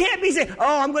it. You can't be saying,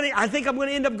 I think I'm going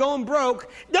to end up going broke.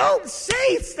 Don't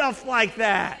say stuff like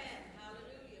that.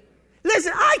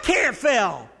 Listen, I can't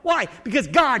fail. Why? Because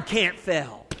God can't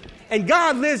fail. And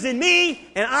God lives in me,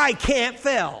 and I can't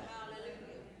fail.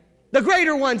 The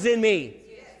greater one's in me.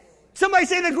 Somebody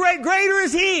say the greater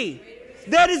is he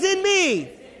that is in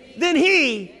me than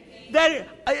he that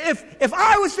if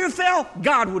I was to fail,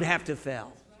 God would have to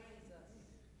fail.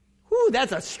 Whew,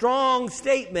 that's a strong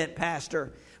statement,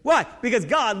 Pastor. Why? Because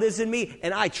God lives in me,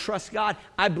 and I trust God,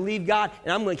 I believe God,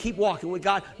 and I'm going to keep walking with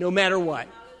God no matter what.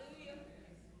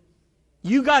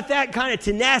 You got that kind of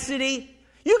tenacity?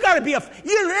 You got to be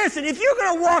listen, if you're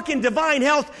going to walk in divine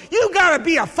health, you got to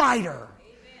be a fighter.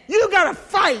 You got to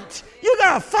fight. You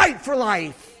got to fight for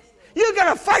life. You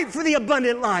got to fight for the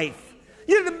abundant life.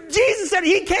 Jesus said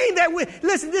he came that way.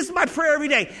 Listen, this is my prayer every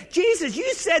day. Jesus,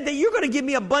 you said that you're going to give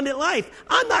me abundant life.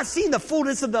 I'm not seeing the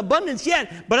fullness of the abundance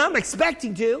yet, but I'm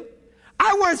expecting to.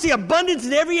 I want to see abundance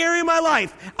in every area of my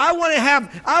life. I want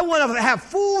to have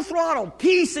full throttle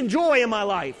peace and joy in my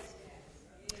life.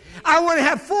 I want to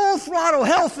have full throttle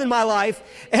health in my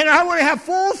life, and I want to have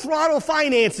full throttle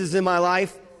finances in my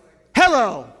life.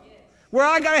 Hello. Where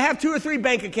I got to have 2 or 3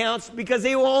 bank accounts because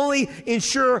they will only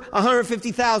insure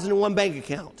 $150,000 in one bank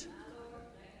account.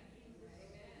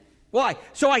 Why?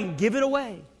 So I can give it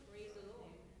away.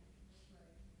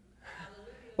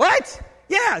 What?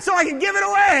 Yeah, so I can give it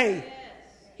away.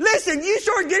 Listen, you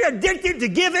start getting addicted to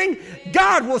giving,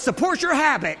 God will support your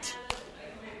habit.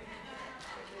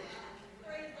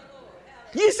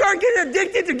 You start getting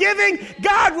addicted to giving,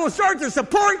 God will start to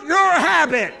support your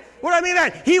habit. What do I mean by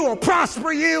that? He will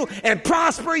prosper you and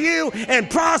prosper you and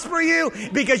prosper you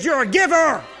because you're a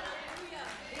giver.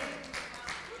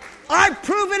 I've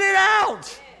proven it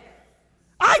out.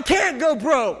 I can't go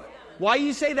broke. Why do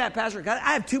you say that, Pastor? Because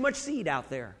I have too much seed out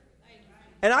there.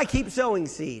 And I keep sowing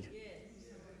seed.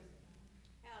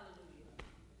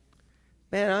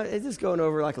 Man, it's just going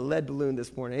over like a lead balloon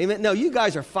this morning. No, you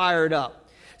guys are fired up.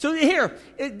 So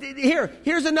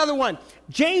here's another one.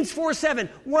 James 4:7,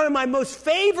 one of my most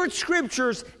favorite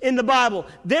scriptures in the Bible.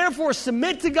 Therefore,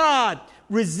 submit to God,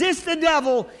 resist the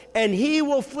devil, and he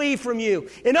will flee from you.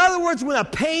 In other words, when a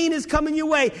pain is coming your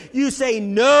way, you say,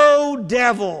 no,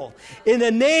 devil. In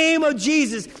the name of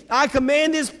Jesus, I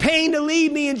command this pain to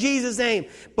leave me in Jesus' name.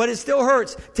 But it still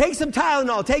hurts. Take some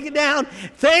Tylenol. Take it down.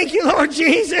 Thank you, Lord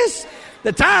Jesus.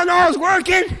 The Tylenol is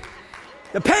working.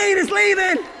 The pain is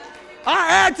leaving.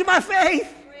 I add to my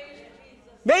faith.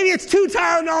 Maybe it's 2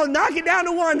 Tylenol. Knock it down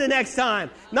to 1 the next time.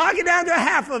 Knock it down to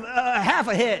half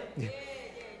a hit.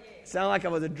 Sound like I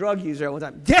was a drug user at one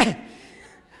time.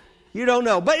 You don't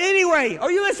know. But anyway,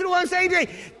 are you listening to what I'm saying today?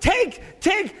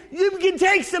 You can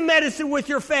take some medicine with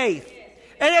your faith.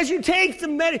 And as you take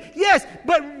some medicine, yes,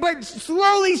 but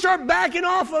slowly start backing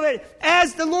off of it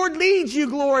as the Lord leads you,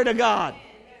 glory to God.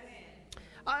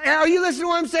 Are you listening to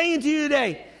what I'm saying to you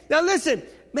today? Now listen,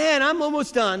 man, I'm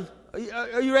almost done.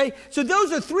 Are you ready? So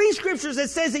those are 3 scriptures that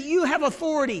says that you have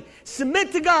authority.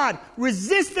 Submit to God,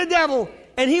 resist the devil,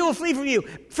 and he will flee from you.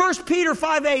 1 Peter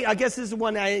 5:8, I guess this is the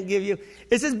one I didn't give you.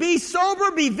 It says, be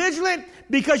sober, be vigilant,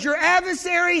 because your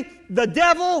adversary, the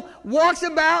devil, walks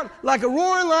about like a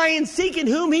roaring lion, seeking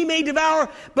whom he may devour,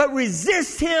 but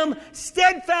resist him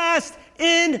steadfast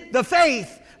in the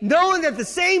faith, knowing that the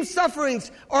same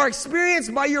sufferings are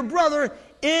experienced by your brother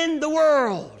in the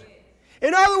world.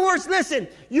 In other words, listen,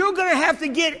 you're going to have to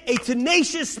get a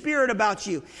tenacious spirit about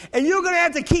you. And you're going to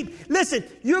have to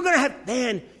you're going to have,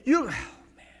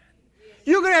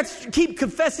 you're going to have to keep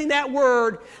confessing that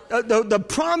word, the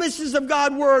promises of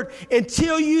God's word,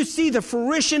 until you see the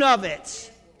fruition of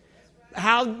it.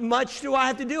 How much do I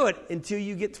have to do it? Until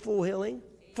you get full healing,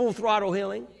 full throttle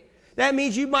healing. That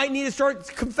means you might need to start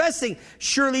confessing.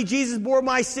 Surely Jesus bore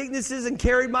my sicknesses and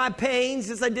carried my pains,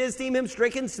 since I did esteem him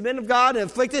stricken, smitten of God, and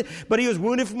afflicted. But he was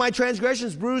wounded for my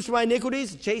transgressions, bruised for my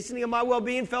iniquities. The chastening of my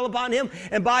well-being fell upon him,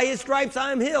 and by his stripes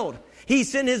I am healed. He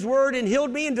sent his word and healed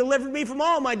me and delivered me from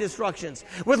all my destructions.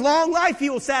 With long life he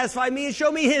will satisfy me and show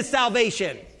me his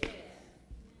salvation.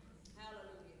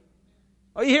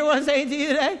 Are you hearing what I'm saying to you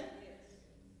today?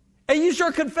 And you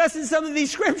start confessing some of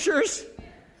these scriptures,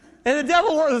 and the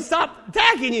devil will stop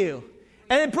attacking you.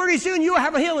 And then pretty soon you'll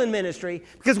have a healing ministry.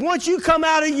 Because once you come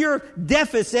out of your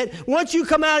deficit, once you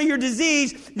come out of your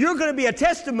disease, you're going to be a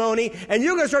testimony, and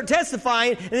you're going to start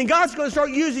testifying, and then God's going to start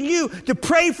using you to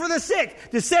pray for the sick,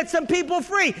 to set some people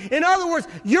free. In other words,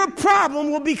 your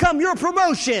problem will become your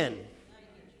promotion.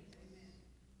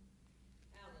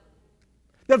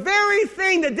 The very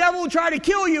thing the devil will try to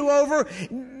kill you over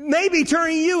may be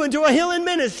turning you into a healing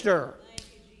minister.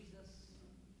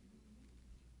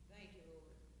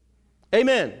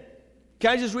 Amen.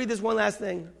 Can I just read this one last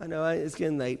thing? I know it's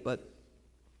getting late, but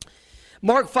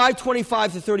Mark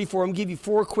 5:25-34. I'm going to give you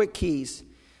 4 quick keys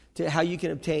to how you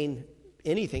can obtain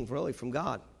anything really from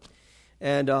God.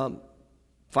 And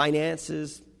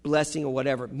finances, blessing, or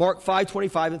whatever. Mark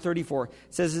 5:25-34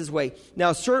 says this way.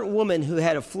 Now a certain woman who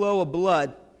had a flow of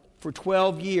blood for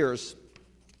 12 years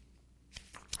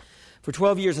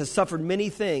has suffered many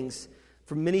things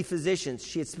from many physicians.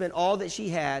 She had spent all that she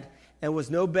had and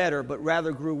was no better, but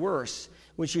rather grew worse.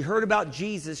 When she heard about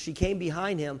Jesus, she came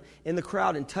behind him in the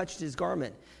crowd and touched his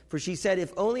garment. For she said,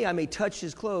 if only I may touch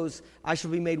his clothes, I shall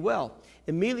be made well.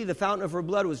 Immediately the fountain of her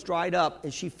blood was dried up,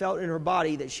 and she felt in her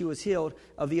body that she was healed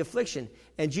of the affliction.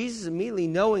 And Jesus, immediately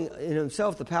knowing in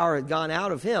himself the power had gone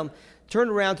out of him, turned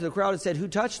around to the crowd and said, who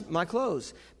touched my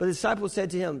clothes? But the disciples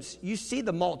said to him, you see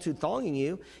the multitude thronging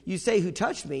you. You say, who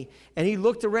touched me? And he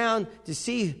looked around to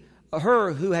see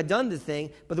her who had done the thing,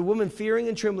 but the woman, fearing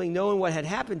and trembling, knowing what had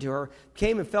happened to her,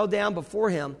 came and fell down before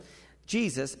him,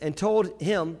 Jesus, and told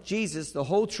him, Jesus, the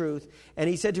whole truth. And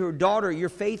he said to her, daughter, your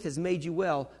faith has made you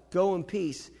well. Go in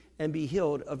peace and be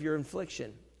healed of your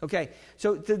affliction. Okay,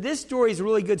 so this story is a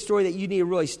really good story that you need to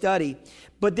really study.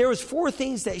 But there was 4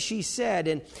 things that she said,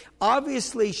 and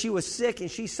obviously she was sick and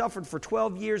she suffered for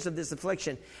 12 years of this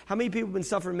affliction. How many people have been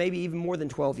suffering maybe even more than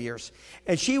 12 years?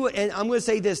 And I'm going to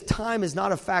say this, time is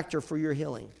not a factor for your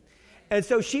healing. And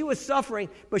so she was suffering,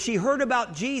 but she heard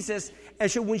about Jesus. And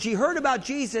so when she heard about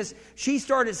Jesus, she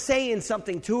started saying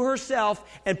something to herself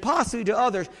and possibly to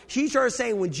others. She started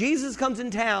saying, when Jesus comes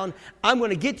in town, I'm going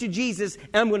to get to Jesus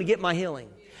and I'm going to get my healing.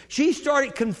 She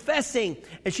started confessing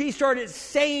and she started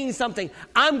saying something.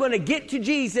 I'm going to get to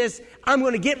Jesus. I'm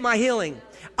going to get my healing.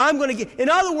 In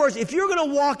other words, if you're going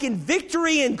to walk in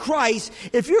victory in Christ,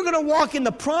 if you're going to walk in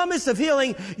the promise of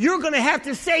healing, you're going to have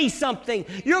to say something.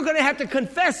 You're going to have to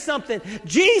confess something.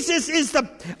 Jesus he's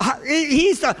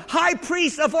the high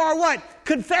priest of our what?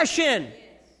 Confession.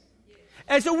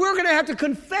 And so we're going to have to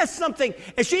confess something.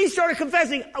 And she started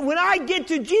confessing, when I get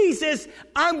to Jesus,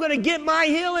 I'm going to get my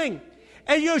healing.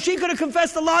 And, she could have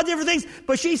confessed a lot of different things,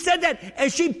 but she said that,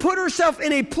 and she put herself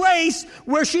in a place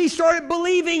where she started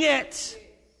believing it.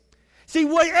 See,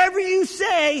 whatever you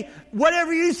say,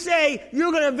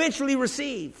 you're going to eventually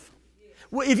receive.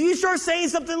 If you start saying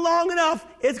something long enough,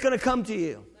 it's going to come to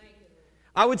you.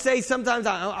 I would say sometimes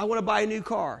I want to buy a new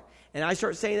car. And I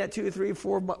start saying that 2 or 3 or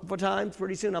 4 times,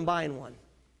 pretty soon I'm buying one.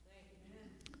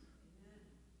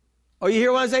 Oh, you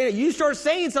hear what I'm saying? You start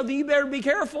saying something, you better be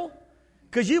careful.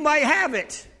 Because you might have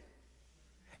it.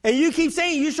 And you keep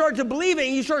saying, you start to believe it,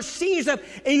 and you start seeing yourself,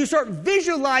 and you start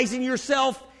visualizing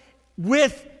yourself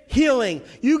with healing.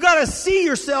 You got to see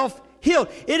yourself healed.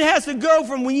 It has to go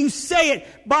from when you say it,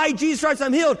 by Jesus Christ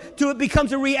I'm healed, to it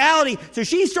becomes a reality. So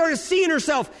she started seeing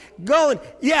herself going,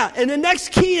 yeah. And the next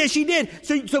key that she did,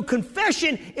 so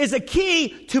confession is a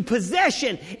key to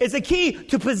possession. It's a key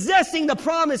to possessing the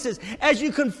promises. As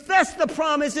you confess the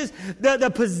promises,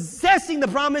 the possessing the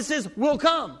promises will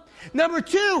come. Number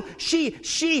 2,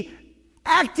 she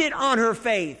acted on her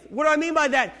faith. What do I mean by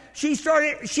that?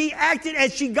 She acted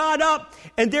as she got up,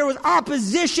 and there was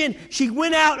opposition. She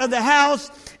went out of the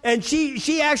house, and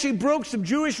she actually broke some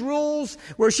Jewish rules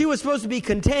where she was supposed to be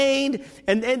contained,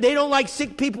 and they don't like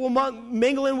sick people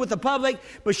mingling with the public,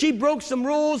 but she broke some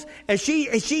rules, and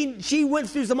she went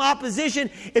through some opposition.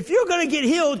 If you're going to get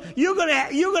healed, you're going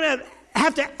to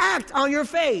have to act on your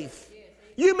faith.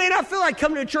 You may not feel like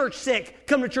coming to church sick.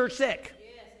 Come to church sick.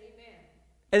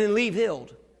 And then leave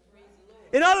healed.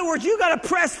 In other words, you got to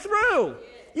press through.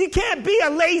 You can't be a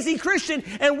lazy Christian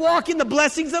and walk in the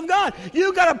blessings of God.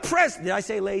 You got to press. Did I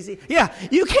say lazy? Yeah.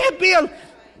 You can't be a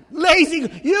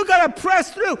lazy. You got to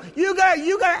press through. You got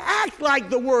to act like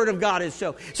the Word of God is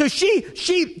so. So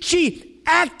she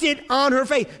acted on her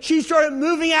faith. She started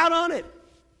moving out on it.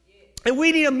 And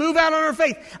we need to move out on our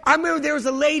faith. I remember there was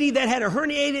a lady that had a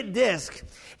herniated disc.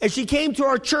 And she came to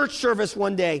our church service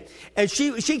one day, and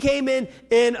she came in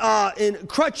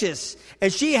crutches,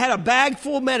 and she had a bag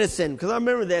full of medicine. Because I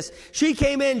remember this. She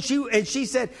came in, and she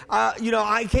said,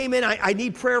 I came in. I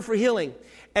need prayer for healing.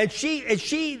 And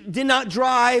she did not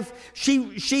drive.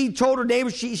 She told her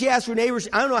neighbors. She asked her neighbors.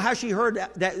 I don't know how she heard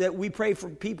that we pray for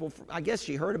people. I guess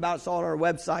she heard about it. Saw it on our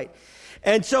website.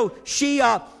 And so she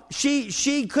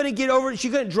couldn't get over it. She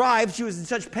couldn't drive. She was in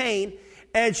such pain.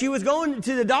 And she was going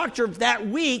to the doctor that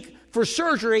week for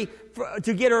surgery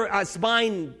to get her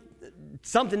spine,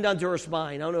 something done to her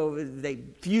spine. I don't know if they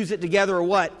fuse it together or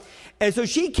what. And so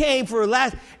she came for her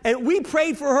last, and we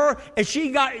prayed for her, and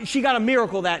she got a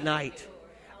miracle that night.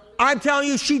 I'm telling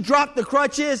you, she dropped the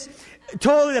crutches,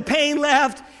 totally the pain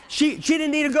left. She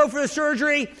didn't need to go for the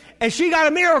surgery, and she got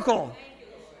a miracle.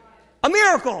 A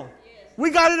miracle. We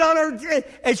got it on her,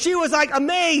 and she was like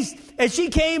amazed. And she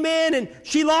came in, and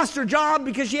she lost her job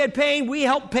because she had pain. We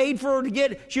helped paid for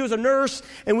her she was a nurse,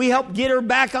 and we helped get her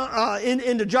back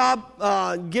in the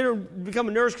job, get her become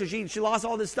a nurse because she lost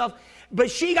all this stuff. But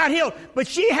she got healed. But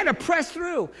she had to press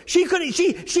through. She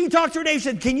talked to her neighbor,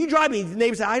 said, "Can you drive me?" The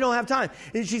neighbor said, "I don't have time."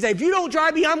 And she said, "If you don't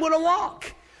drive me, I'm going to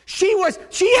walk." She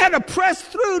had to press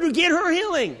through to get her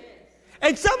healing.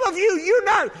 And some of you, you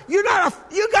got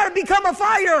to become a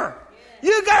fighter.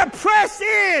 You got to press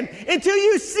in until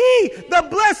you see the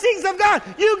blessings of God.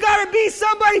 You got to be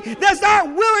somebody that's not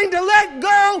willing to let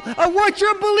go of what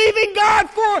you're believing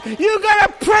God for. You got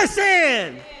to press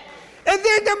in. And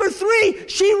then number 3,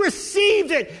 she received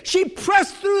it. She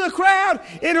pressed through the crowd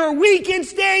in her weakened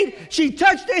state. She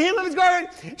touched the hem of his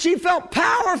garment. She felt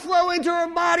power flow into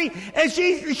her body, and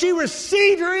she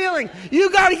received her healing. You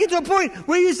got to get to a point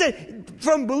where you say,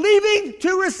 from believing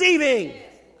to receiving.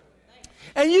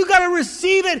 And you got to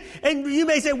receive it. And you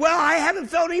may say, well, I haven't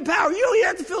felt any power. You don't even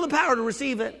have to feel the power to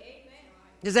receive it.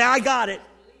 You say, I got it.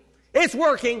 It's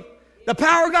working. The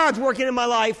power of God's working in my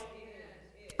life.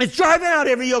 It's driving out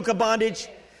every yoke of bondage.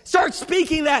 Start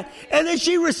speaking that. And then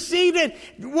she received it.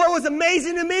 What was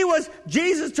amazing to me was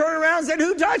Jesus turned around and said,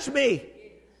 who touched me?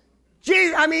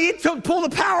 He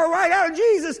pulled the power right out of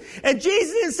Jesus. And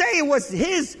Jesus didn't say it was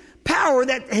his power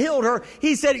that healed her.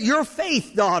 He said, your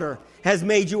faith, daughter, has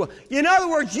made you. In other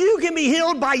words, you can be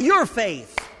healed by your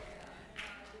faith.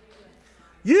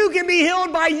 You can be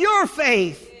healed by your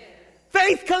faith.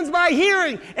 Faith comes by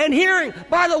hearing, and hearing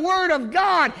by the Word of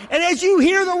God. And as you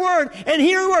hear the Word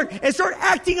and start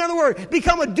acting on the Word,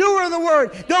 become a doer of the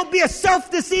Word. Don't be a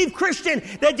self-deceived Christian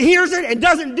that hears it and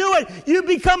doesn't do it. You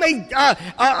become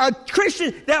a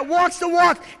Christian that walks the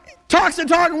walk, talks the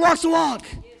talk, and walks the walk.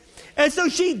 And so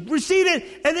she received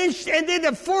it, and then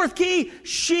the 4th key,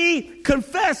 she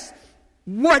confessed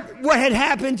what had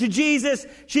happened to Jesus.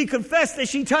 She confessed that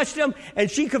she touched him, and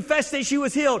she confessed that she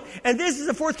was healed. And this is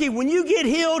the fourth key. When you get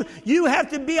healed, you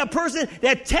have to be a person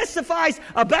that testifies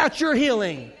about your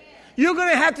healing. You're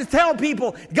going to have to tell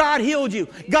people, God healed you.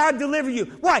 God delivered you.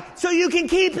 Why? So you can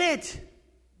keep it.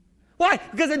 Why?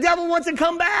 Because the devil wants to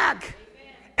come back.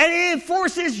 And it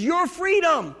enforces your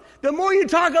freedom. The more you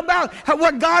talk about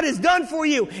what God has done for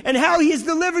you and how he has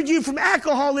delivered you from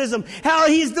alcoholism, how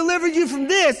he has delivered you from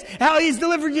this, how he has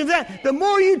delivered you from that, the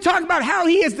more you talk about how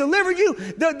he has delivered you,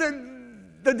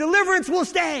 the deliverance will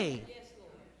stay.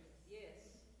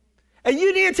 And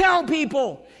you need to tell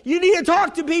people. You need to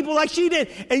talk to people like she did.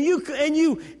 And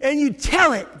you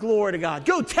tell it, glory to God.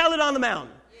 Go tell it on the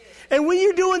mountain. And when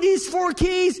you're doing these 4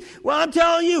 keys, well, I'm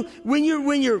telling you, when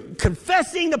you're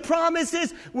confessing the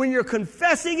promises, when you're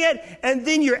confessing it, and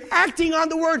then you're acting on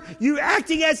the word, you're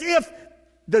acting as if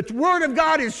the word of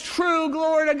God is true,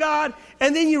 glory to God,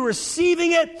 and then you're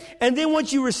receiving it, and then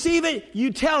once you receive it,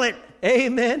 you tell it.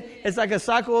 Amen. It's like a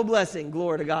cycle of blessing,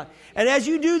 glory to God. And as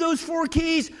you do those 4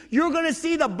 keys, you're going to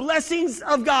see the blessings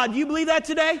of God. Do you believe that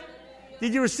today?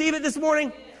 Did you receive it this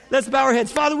morning? Let's bow our heads.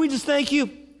 Father, we just thank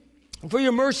you for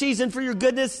your mercies and for your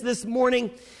goodness this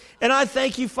morning. And I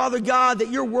thank you, Father God,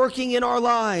 that you're working in our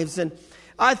lives. And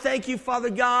I thank you, Father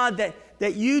God,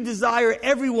 that you desire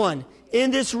everyone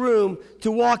in this room to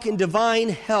walk in divine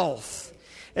health.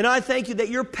 And I thank you that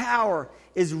your power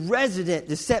is resident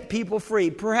to set people free.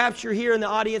 Perhaps you're here in the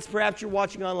audience, perhaps you're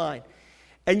watching online,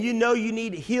 and you know you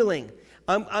need healing.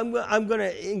 I'm going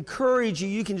to encourage you.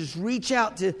 You can just reach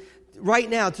out to right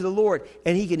now to the Lord,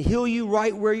 and he can heal you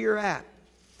right where you're at.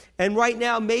 And right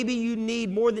now, maybe you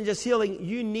need more than just healing.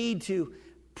 You need to,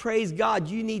 praise God,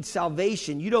 you need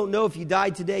salvation. You don't know if you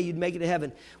died today, you'd make it to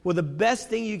heaven. Well, the best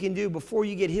thing you can do before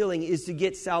you get healing is to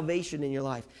get salvation in your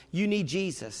life. You need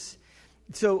Jesus.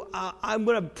 So I'm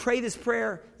going to pray this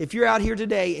prayer. If you're out here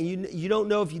today and you don't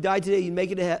know if you died today, you make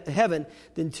it to heaven,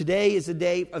 then today is the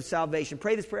day of salvation.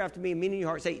 Pray this prayer after me and mean in your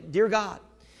heart. Say, Dear God,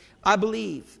 I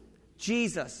believe,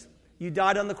 Jesus, you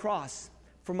died on the cross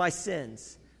for my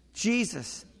sins.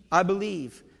 Jesus, I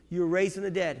believe you were raised from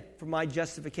the dead for my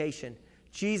justification.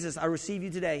 Jesus, I receive you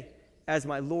today as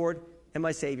my Lord and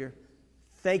my Savior.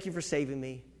 Thank you for saving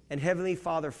me. And Heavenly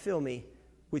Father, fill me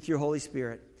with your Holy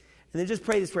Spirit. And then just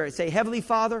pray this prayer. Say, Heavenly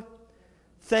Father,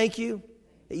 thank you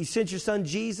that you sent your Son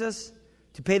Jesus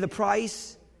to pay the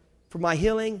price for my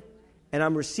healing. And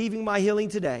I'm receiving my healing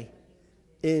today.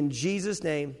 In Jesus'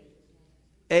 name,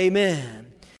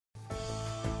 amen.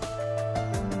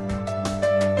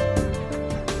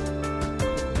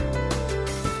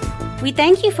 We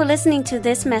thank you for listening to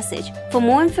this message. For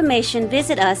more information,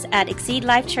 visit us at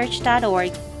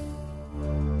exceedlifechurch.org.